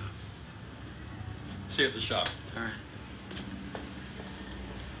 Thanks, Tom. See you at the shop. All right.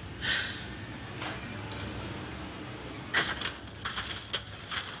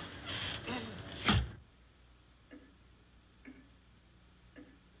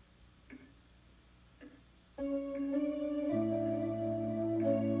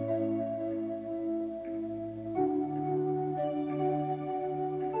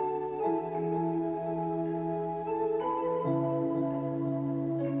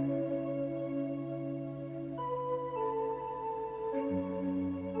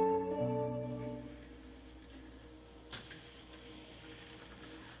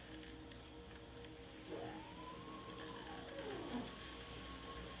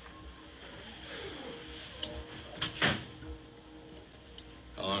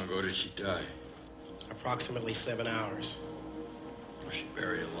 How long ago did she die? Approximately 7 hours. Was she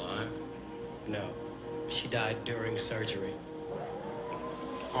buried alive? No. She died during surgery.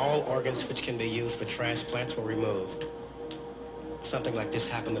 All organs which can be used for transplants were removed. Something like this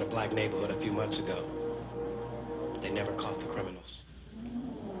happened in a black neighborhood a few months ago. They never caught the criminals.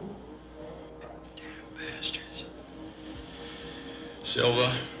 Damn bastards.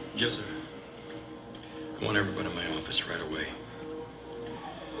 Silva? Yes, sir. I want everybody in my office right away.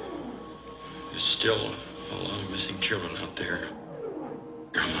 There's still a lot of missing children out there.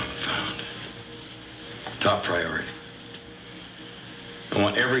 They're not found. Top priority. I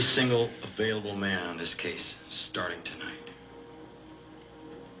want every single available man on this case starting tonight.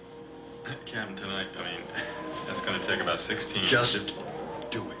 Captain, tonight, I mean, that's gonna take about 16. Just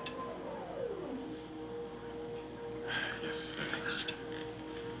do it. Yes, sir.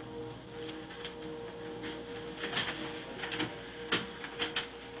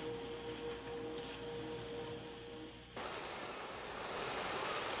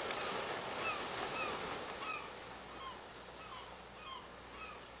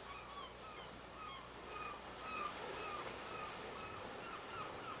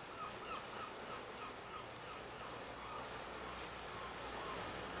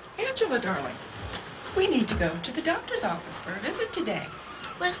 Angela, darling, we need to go to the doctor's office for a visit today.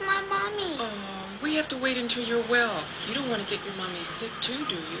 Where's my mommy? Oh, we have to wait until you're well. You don't want to get your mommy sick too,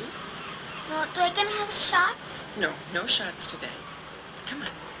 do you? Well, do I gonna have shots? No, no shots today. Come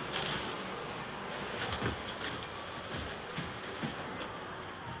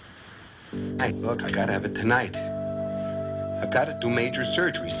on. Hey, look, I gotta have it tonight. I've got to do major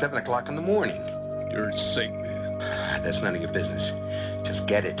surgery, 7 o'clock in the morning. You're sick, man. That's none of your business. Just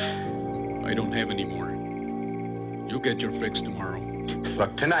get it. I don't have any more. You'll get your fix tomorrow.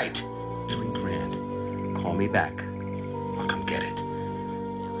 Look, tonight, 3 grand. Call me back. I'll come get it.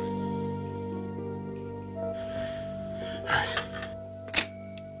 All right.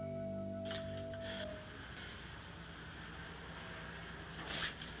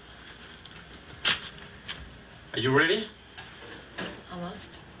 Are you ready?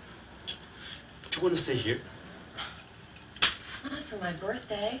 Almost. Do you want to stay here? Not for my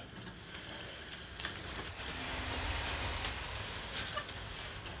birthday.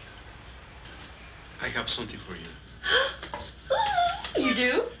 I have something for you. You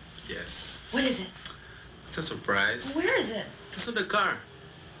do? Yes. What is it? It's a surprise. Where is it? It's in the car.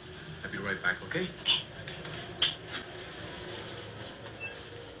 I'll be right back, okay? Okay.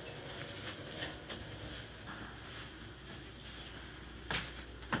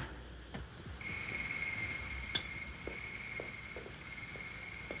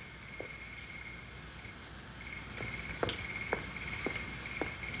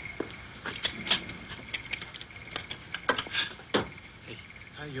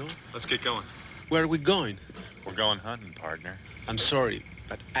 Let's get going. Where are we going? We're going hunting, partner. I'm sorry,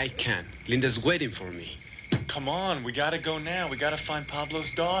 but I can't. Linda's waiting for me. Come on, we gotta go now. We gotta find Pablo's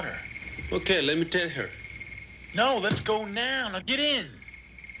daughter. Okay, let me tell her. No, let's go now. Now get in.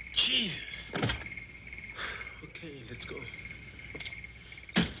 Jesus. Okay, let's go.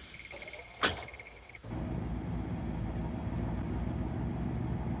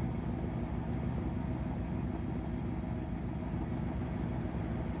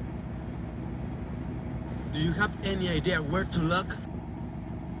 Do you have any idea where to look?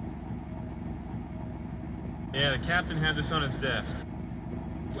 Yeah, the captain had this on his desk.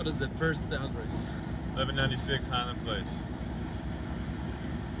 What is the first address? 1196 Highland Place.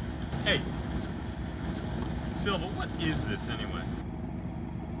 Hey, Silva, what is this anyway?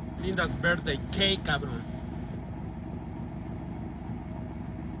 Linda's birthday cake, cabrón.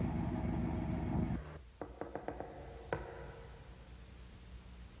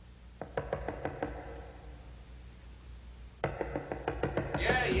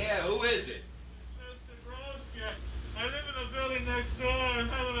 Yeah, who is it? I live in a building next door. I'm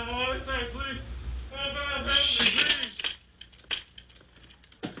having a heart attack, please.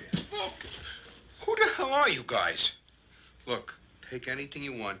 Who the hell are you guys? Look, take anything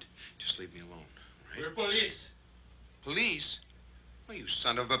you want. Just leave me alone, right? We're police. Police? Oh, you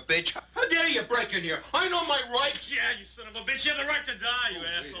son of a bitch. How dare you break in here? I know my rights. Yeah, you son of a bitch. You have the right to die, you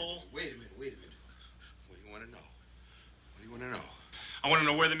asshole. Wait a minute. What do you want to know? What do you want to know? I want to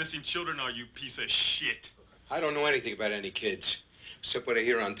know where the missing children are, you piece of shit. I don't know anything about any kids, except what I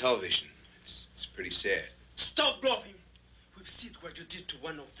hear on television. It's pretty sad. Stop bluffing. We've seen what you did to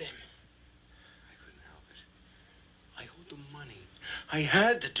one of them. I couldn't help it. I owed them money. I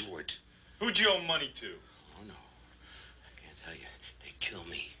had to do it. Who'd you owe money to? Oh, no. I can't tell you. They'd kill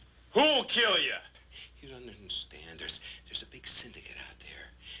me. Who'll kill you? You don't understand. There's a big syndicate out there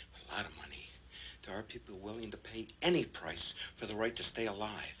with a lot of money. There are people willing to pay any price for the right to stay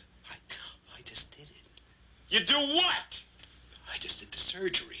alive. I just did it. You do what? I just did the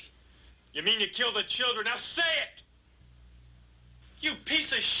surgery. You mean you killed the children? Now say it! You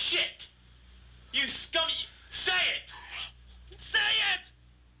piece of shit! You scummy... Say it! Say it!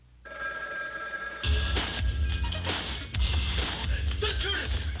 Don't shoot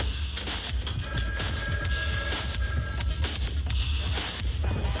it!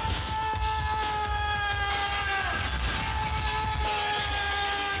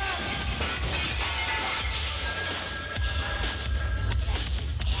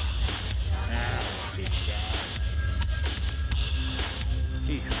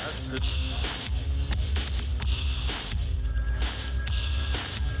 He has to...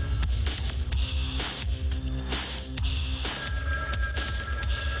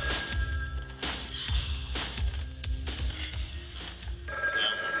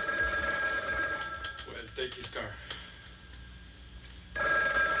 Well, take his car. I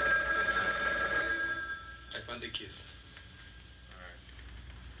found the keys.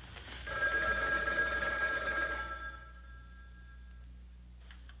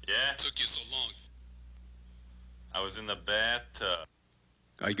 Yeah? Took you so long. I was in the bathtub.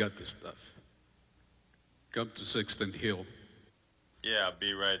 I got the stuff. Come to 6th and Hill. Yeah, I'll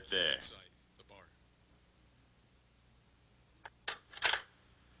be right there. Inside the bar.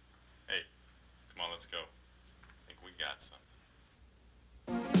 Hey, come on, let's go. I think we got something.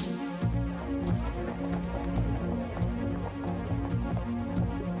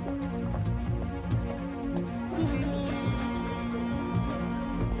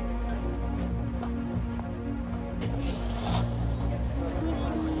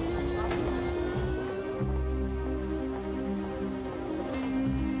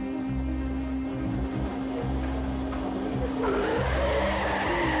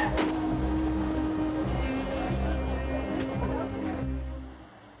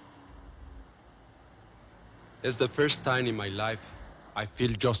 It's the first time in my life I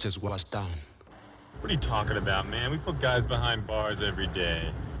feel justice was done. What are you talking about, man? We put guys behind bars every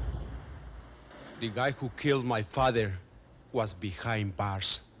day. The guy who killed my father was behind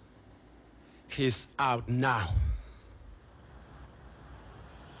bars. He's out now.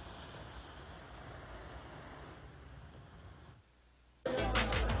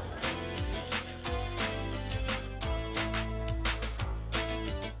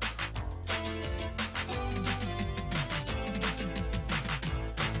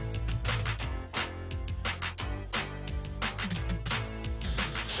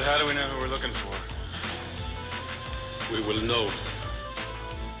 So how do we know who we're looking for? We will know.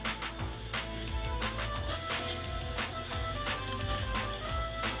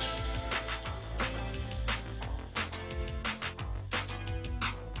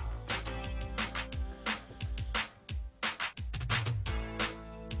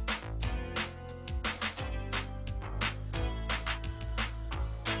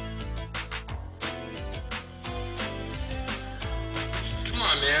 Come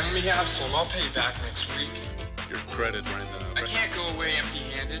on, man. Let me have some. I'll pay you back next week. Your credit ran out. I can't go away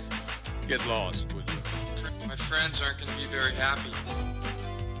empty-handed. Get lost, would you? My friends aren't going to be very happy.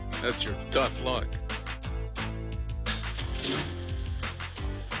 That's your tough luck.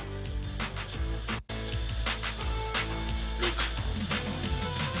 Look,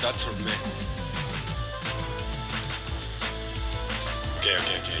 that's our man. Okay.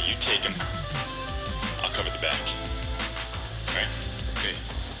 You take him. I'll cover the back. All right? Okay.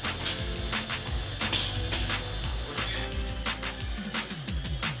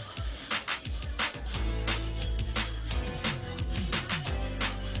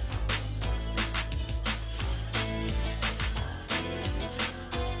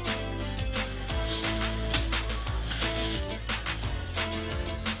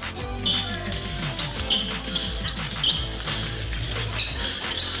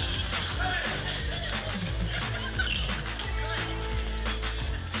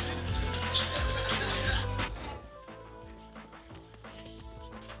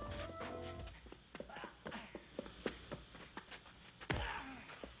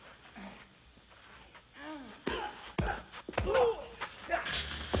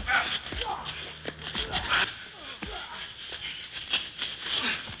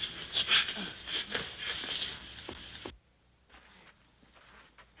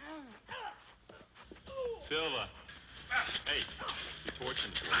 Silva. Hey, you're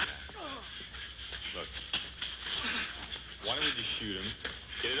torching for that. Look, why don't we just shoot him,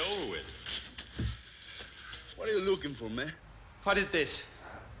 get it over with? What are you looking for, man? What is this?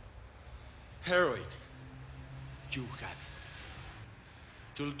 Heroin. You have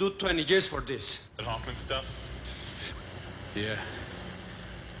it. You'll do 20 years for this. The Hoffman stuff? Yeah.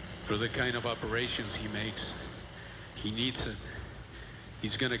 For the kind of operations he makes, he needs it.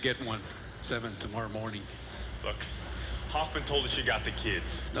 He's gonna get one, 7 tomorrow morning. Look, Hoffman told us you got the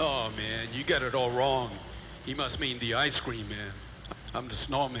kids. No, man, you got it all wrong. He must mean the ice cream man. I'm the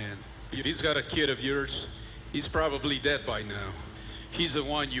snowman. If he's got a kid of yours, he's probably dead by now. He's the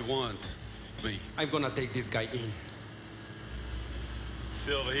one you want. Me. I'm gonna take this guy in.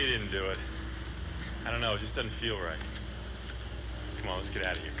 Silva, he didn't do it. I don't know, it just doesn't feel right. Come on, let's get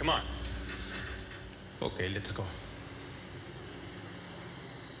out of here. Come on. Okay, let's go.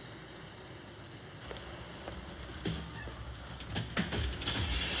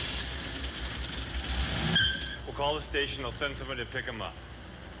 We'll call the station, they'll send somebody to pick him up.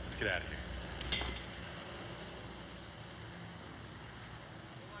 Let's get out of here.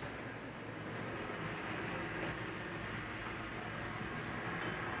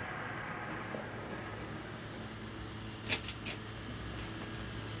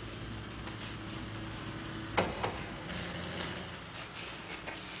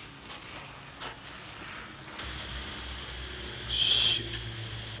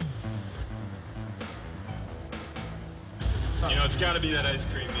 You know, it's got to be that ice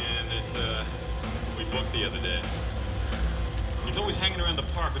cream man that we booked the other day. He's always hanging around the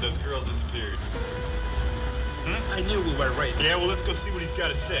park where those girls disappeared. Hmm? I knew we were raped. Yeah, well, let's go see what he's got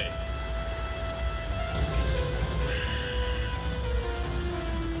to say.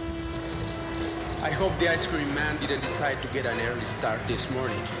 I hope the ice cream man didn't decide to get an early start this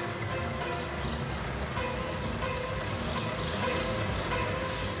morning.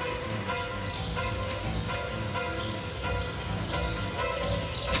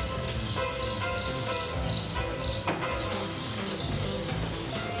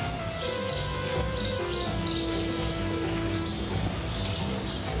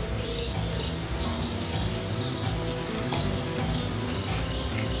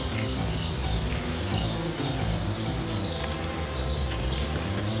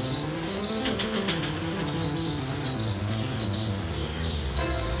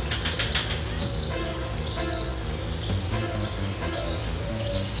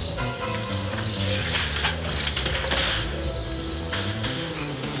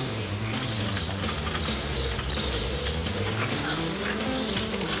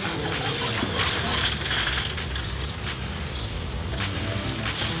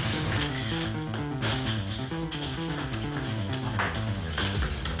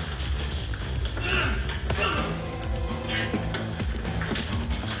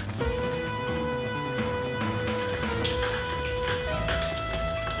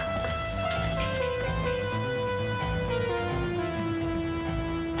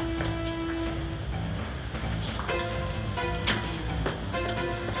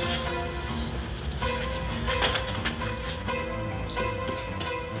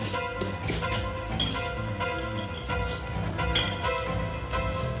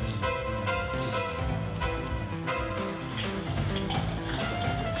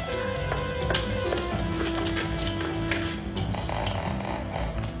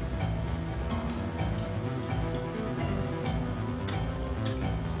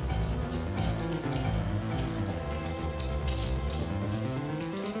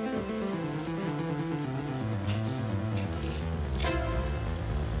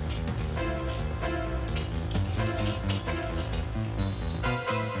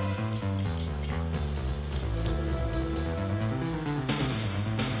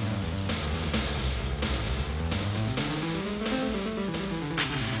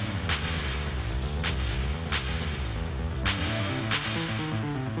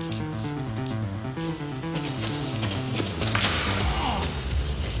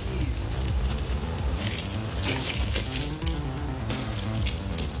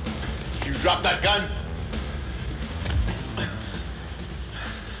 Drop that gun.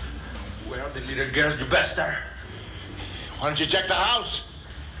 Where are the little girls, you bastard? Why don't you check the house?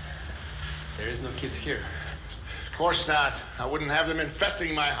 There is no kids here. Of course not. I wouldn't have them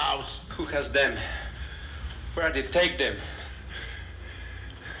infesting my house. Who has them? Where did they take them?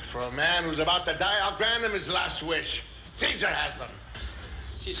 For a man who's about to die, I'll grant him his last wish. Caesar has them.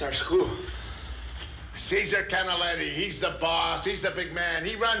 Caesar's who? Caesar Canaletti. He's the boss. He's the big man.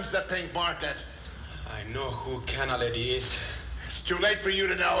 He runs the pink market. I know who Canaletti is. It's too late for you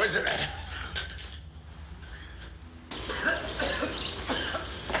to know, isn't it?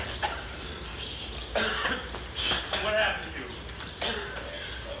 What happened to you?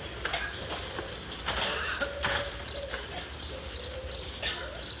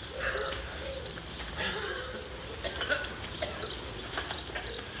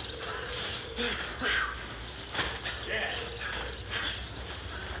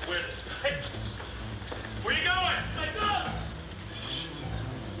 Where you going? My gun!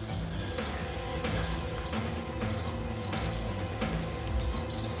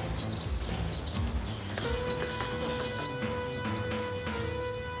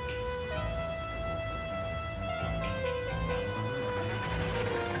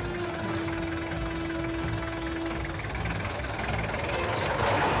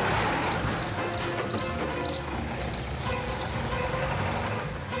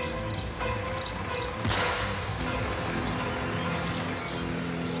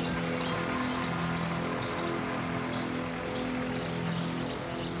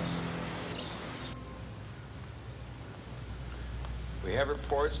 We have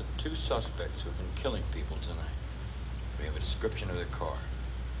reports of 2 suspects who've been killing people tonight. We have a description of their car.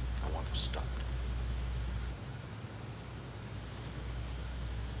 I want them stopped.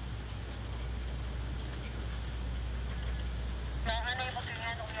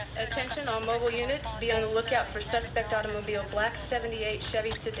 Attention all mobile units, be on the lookout for suspect automobile black 78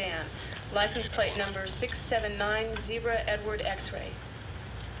 Chevy sedan. License plate number 679 Zebra Edward X-ray.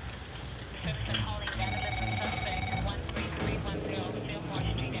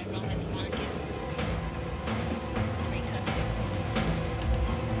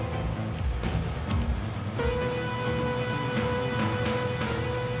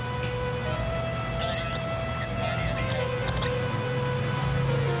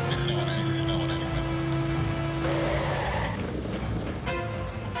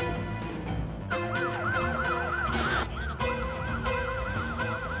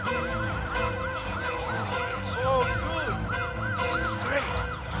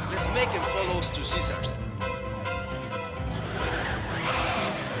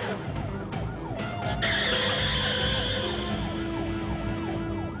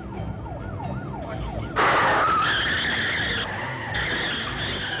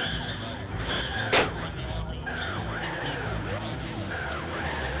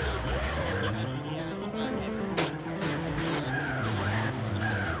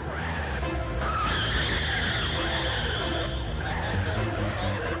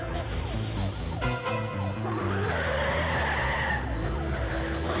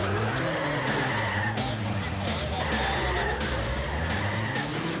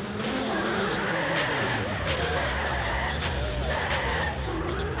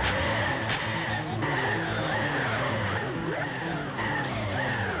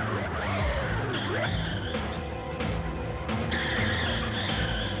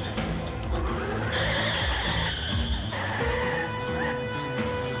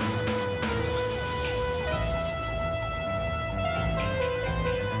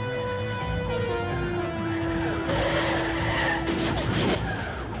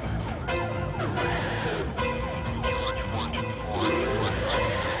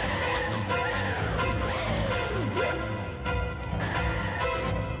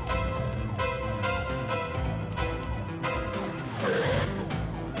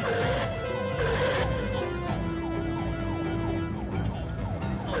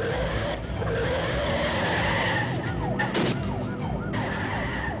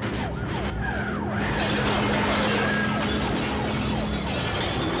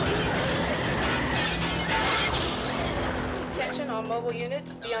 all mobile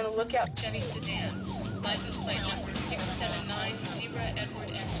units, be on the lookout. Chevy sedan. License plate number 679 Zebra Edward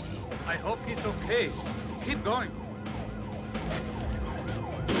X. I hope he's okay. Keep going.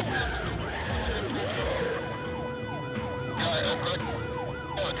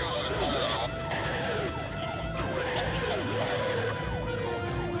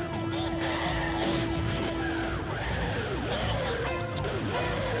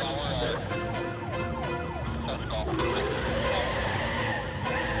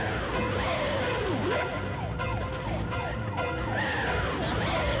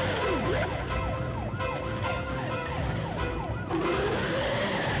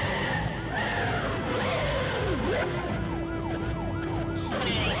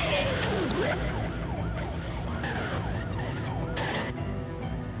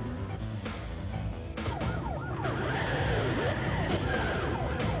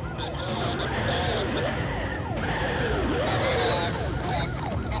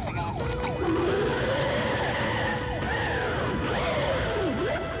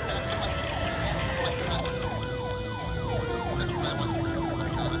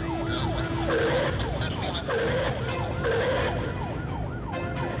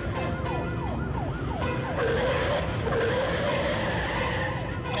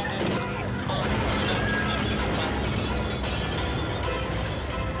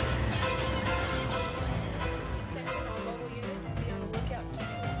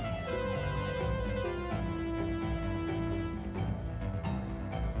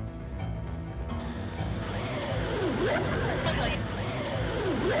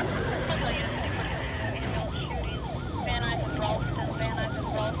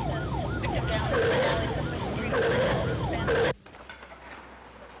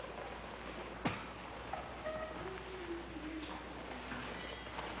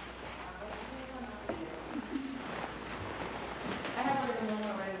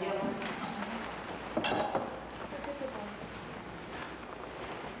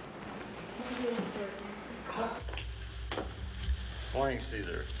 Morning,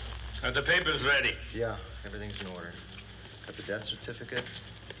 Caesar. Are the papers ready? Yeah, everything's in order. Got the death certificate,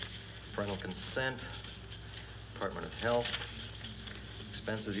 parental consent, Department of Health,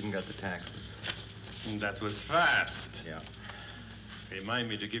 expenses, even got the taxes. That was fast. Yeah. Remind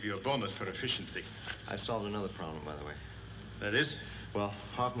me to give you a bonus for efficiency. I solved another problem, by the way. That is? Well,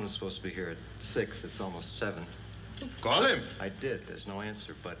 Hoffman was supposed to be here at 6. It's almost 7. Call him. I did. There's no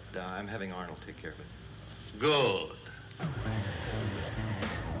answer, but I'm having Arnold take care of it. Good.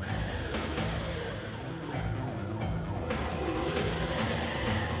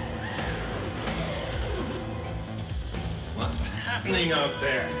 What's happening out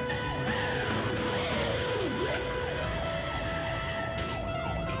there?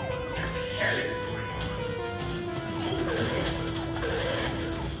 What the hell is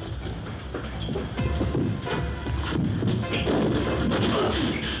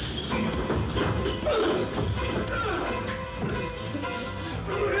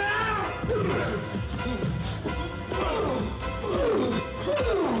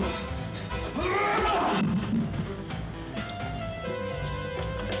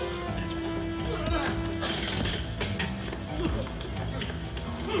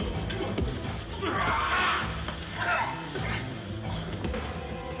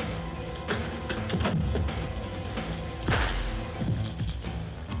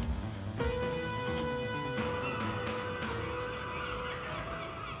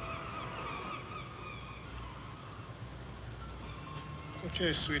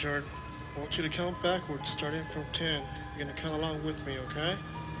Okay, sweetheart. I want you to count backwards, starting from 10. You're gonna count along with me, okay?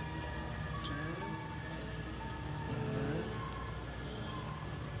 10, 9.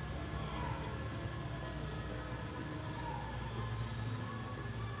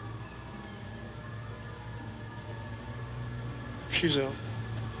 She's out.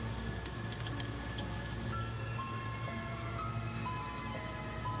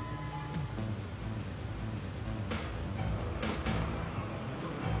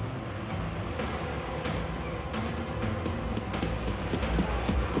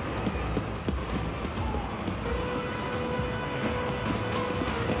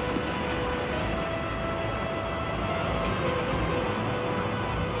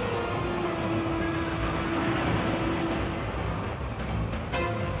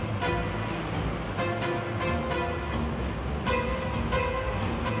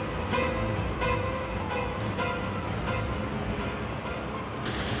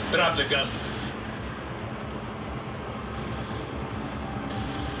 Drop the gun.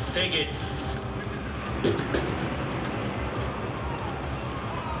 Take it.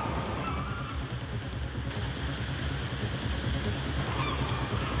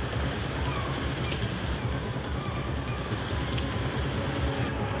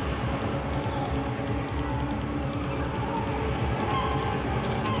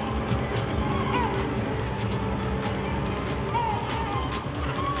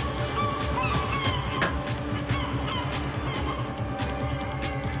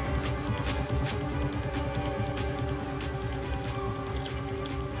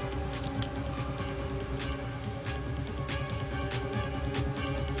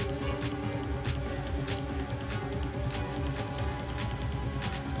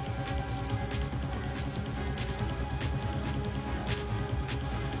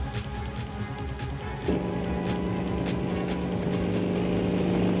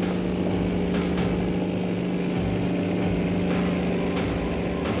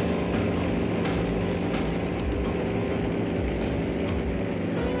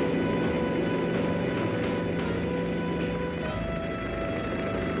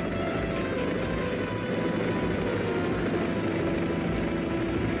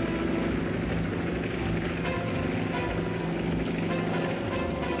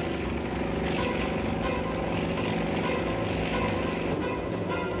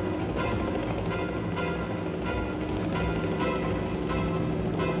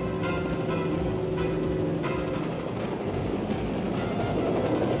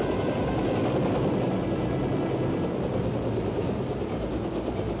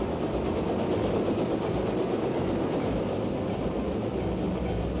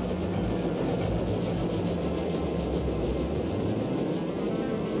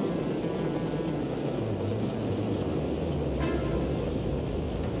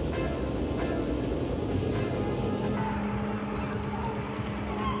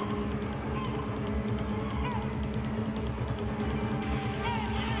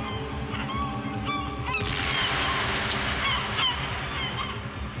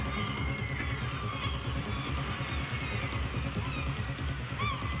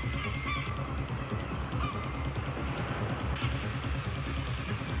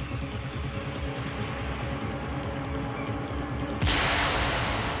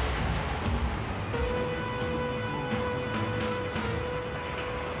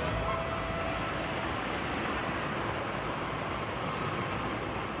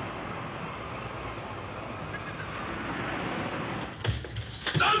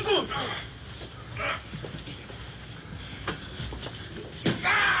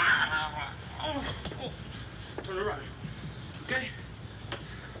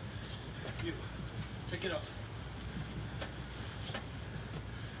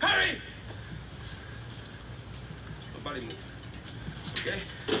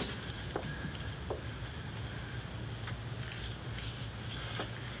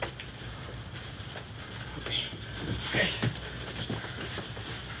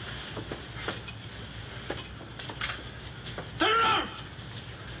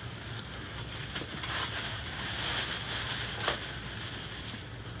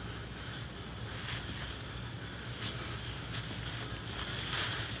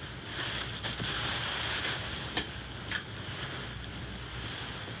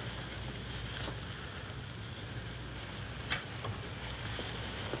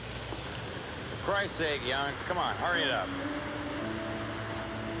 Christ's sake, young. Come on, hurry it up.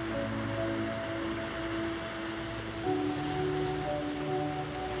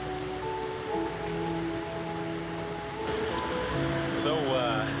 So,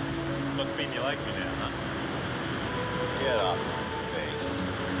 this must mean you like me now, huh? Get off my face.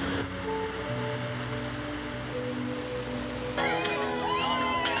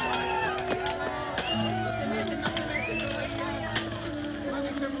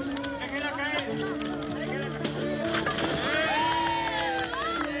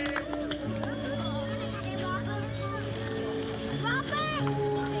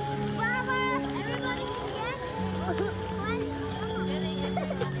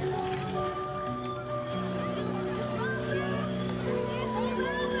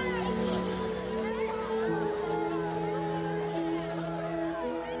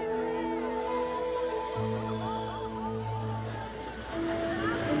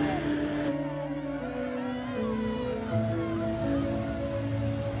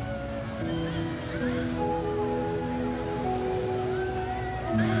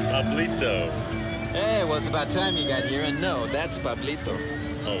 Pablito. Hey, well, it's about time you got here, and no, that's Pablito.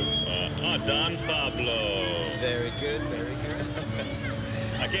 Don Pablo. Very good, very good.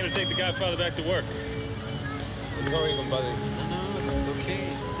 I came to take the Godfather back to work. Sorry, compadre. No, it's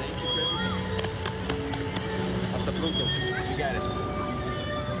okay. Thank you for everything. Hasta pronto. You got it.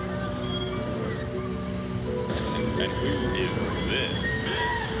 And who is this?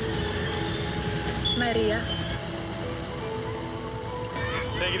 Maria.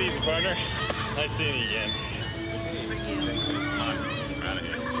 Take it easy, partner. Nice seeing you again. Come on, we're out of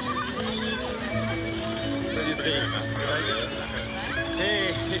here. What do you think?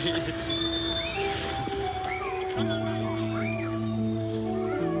 Hey.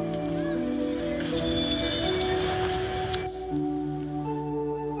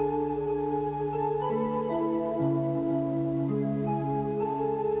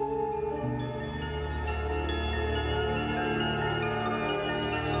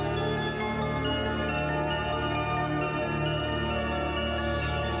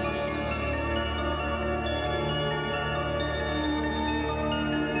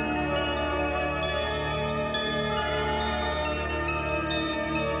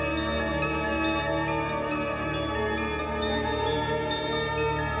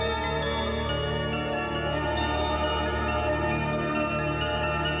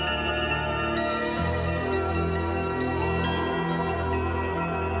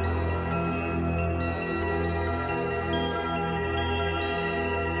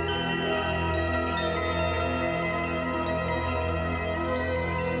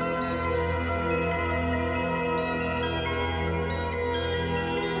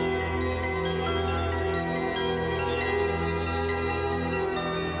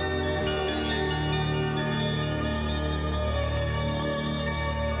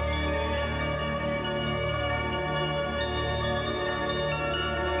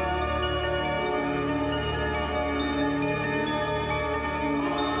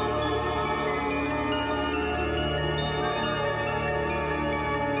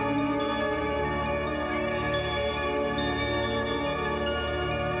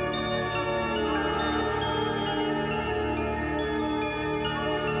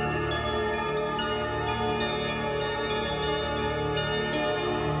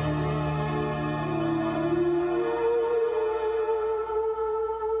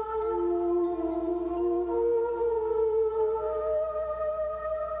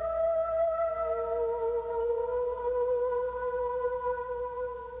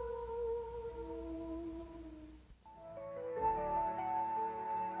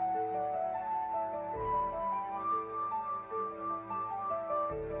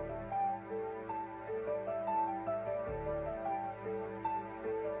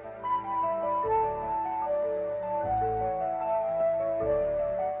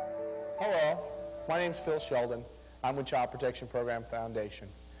 My name's Phil Sheldon. I'm with Child Protection Program Foundation.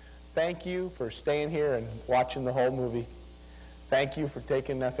 Thank you for staying here and watching the whole movie. Thank you for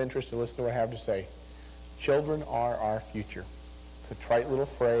taking enough interest to listen to what I have to say. Children are our future. It's a trite little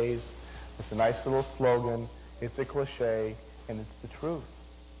phrase. It's a nice little slogan. It's a cliche, and it's the truth.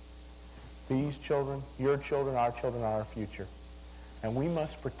 These children, your children, our children are our future. And we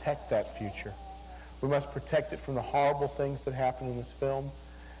must protect that future. We must protect it from the horrible things that happen in this film,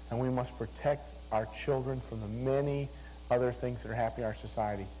 and we must protect our children from the many other things that are happening in our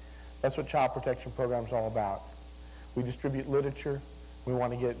society. That's what Child Protection Program is all about. We distribute literature. We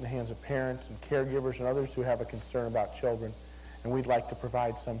want to get it in the hands of parents and caregivers and others who have a concern about children, and we'd like to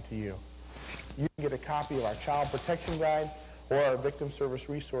provide some to you. You can get a copy of our Child Protection Guide or our Victim Service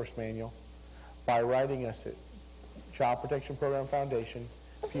Resource Manual by writing us at Child Protection Program Foundation,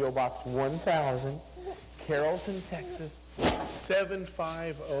 P.O. Box 1000, Carrollton, Texas,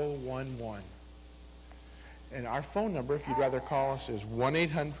 75011. And our phone number, if you'd rather call us, is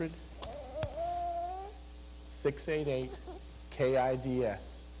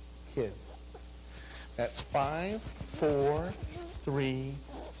 1-800-688-KIDS, kids. That's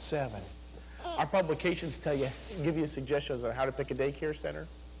 5437. Our publications give you suggestions on how to pick a daycare center,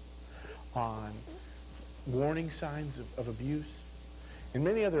 on warning signs of abuse, and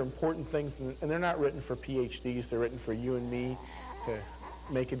many other important things. And they're not written for PhDs, they're written for you and me to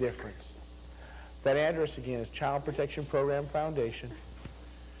make a difference. That address again is Child Protection Program Foundation,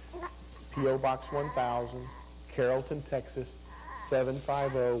 P.O. Box 1000, Carrollton, Texas,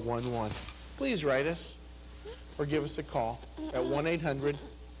 75011. Please write us or give us a call at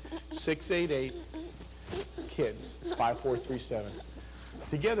 1-800-688-KIDS, 5437.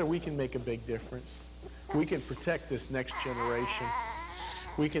 Together we can make a big difference. We can protect this next generation.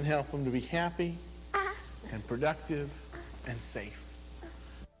 We can help them to be happy and productive and safe.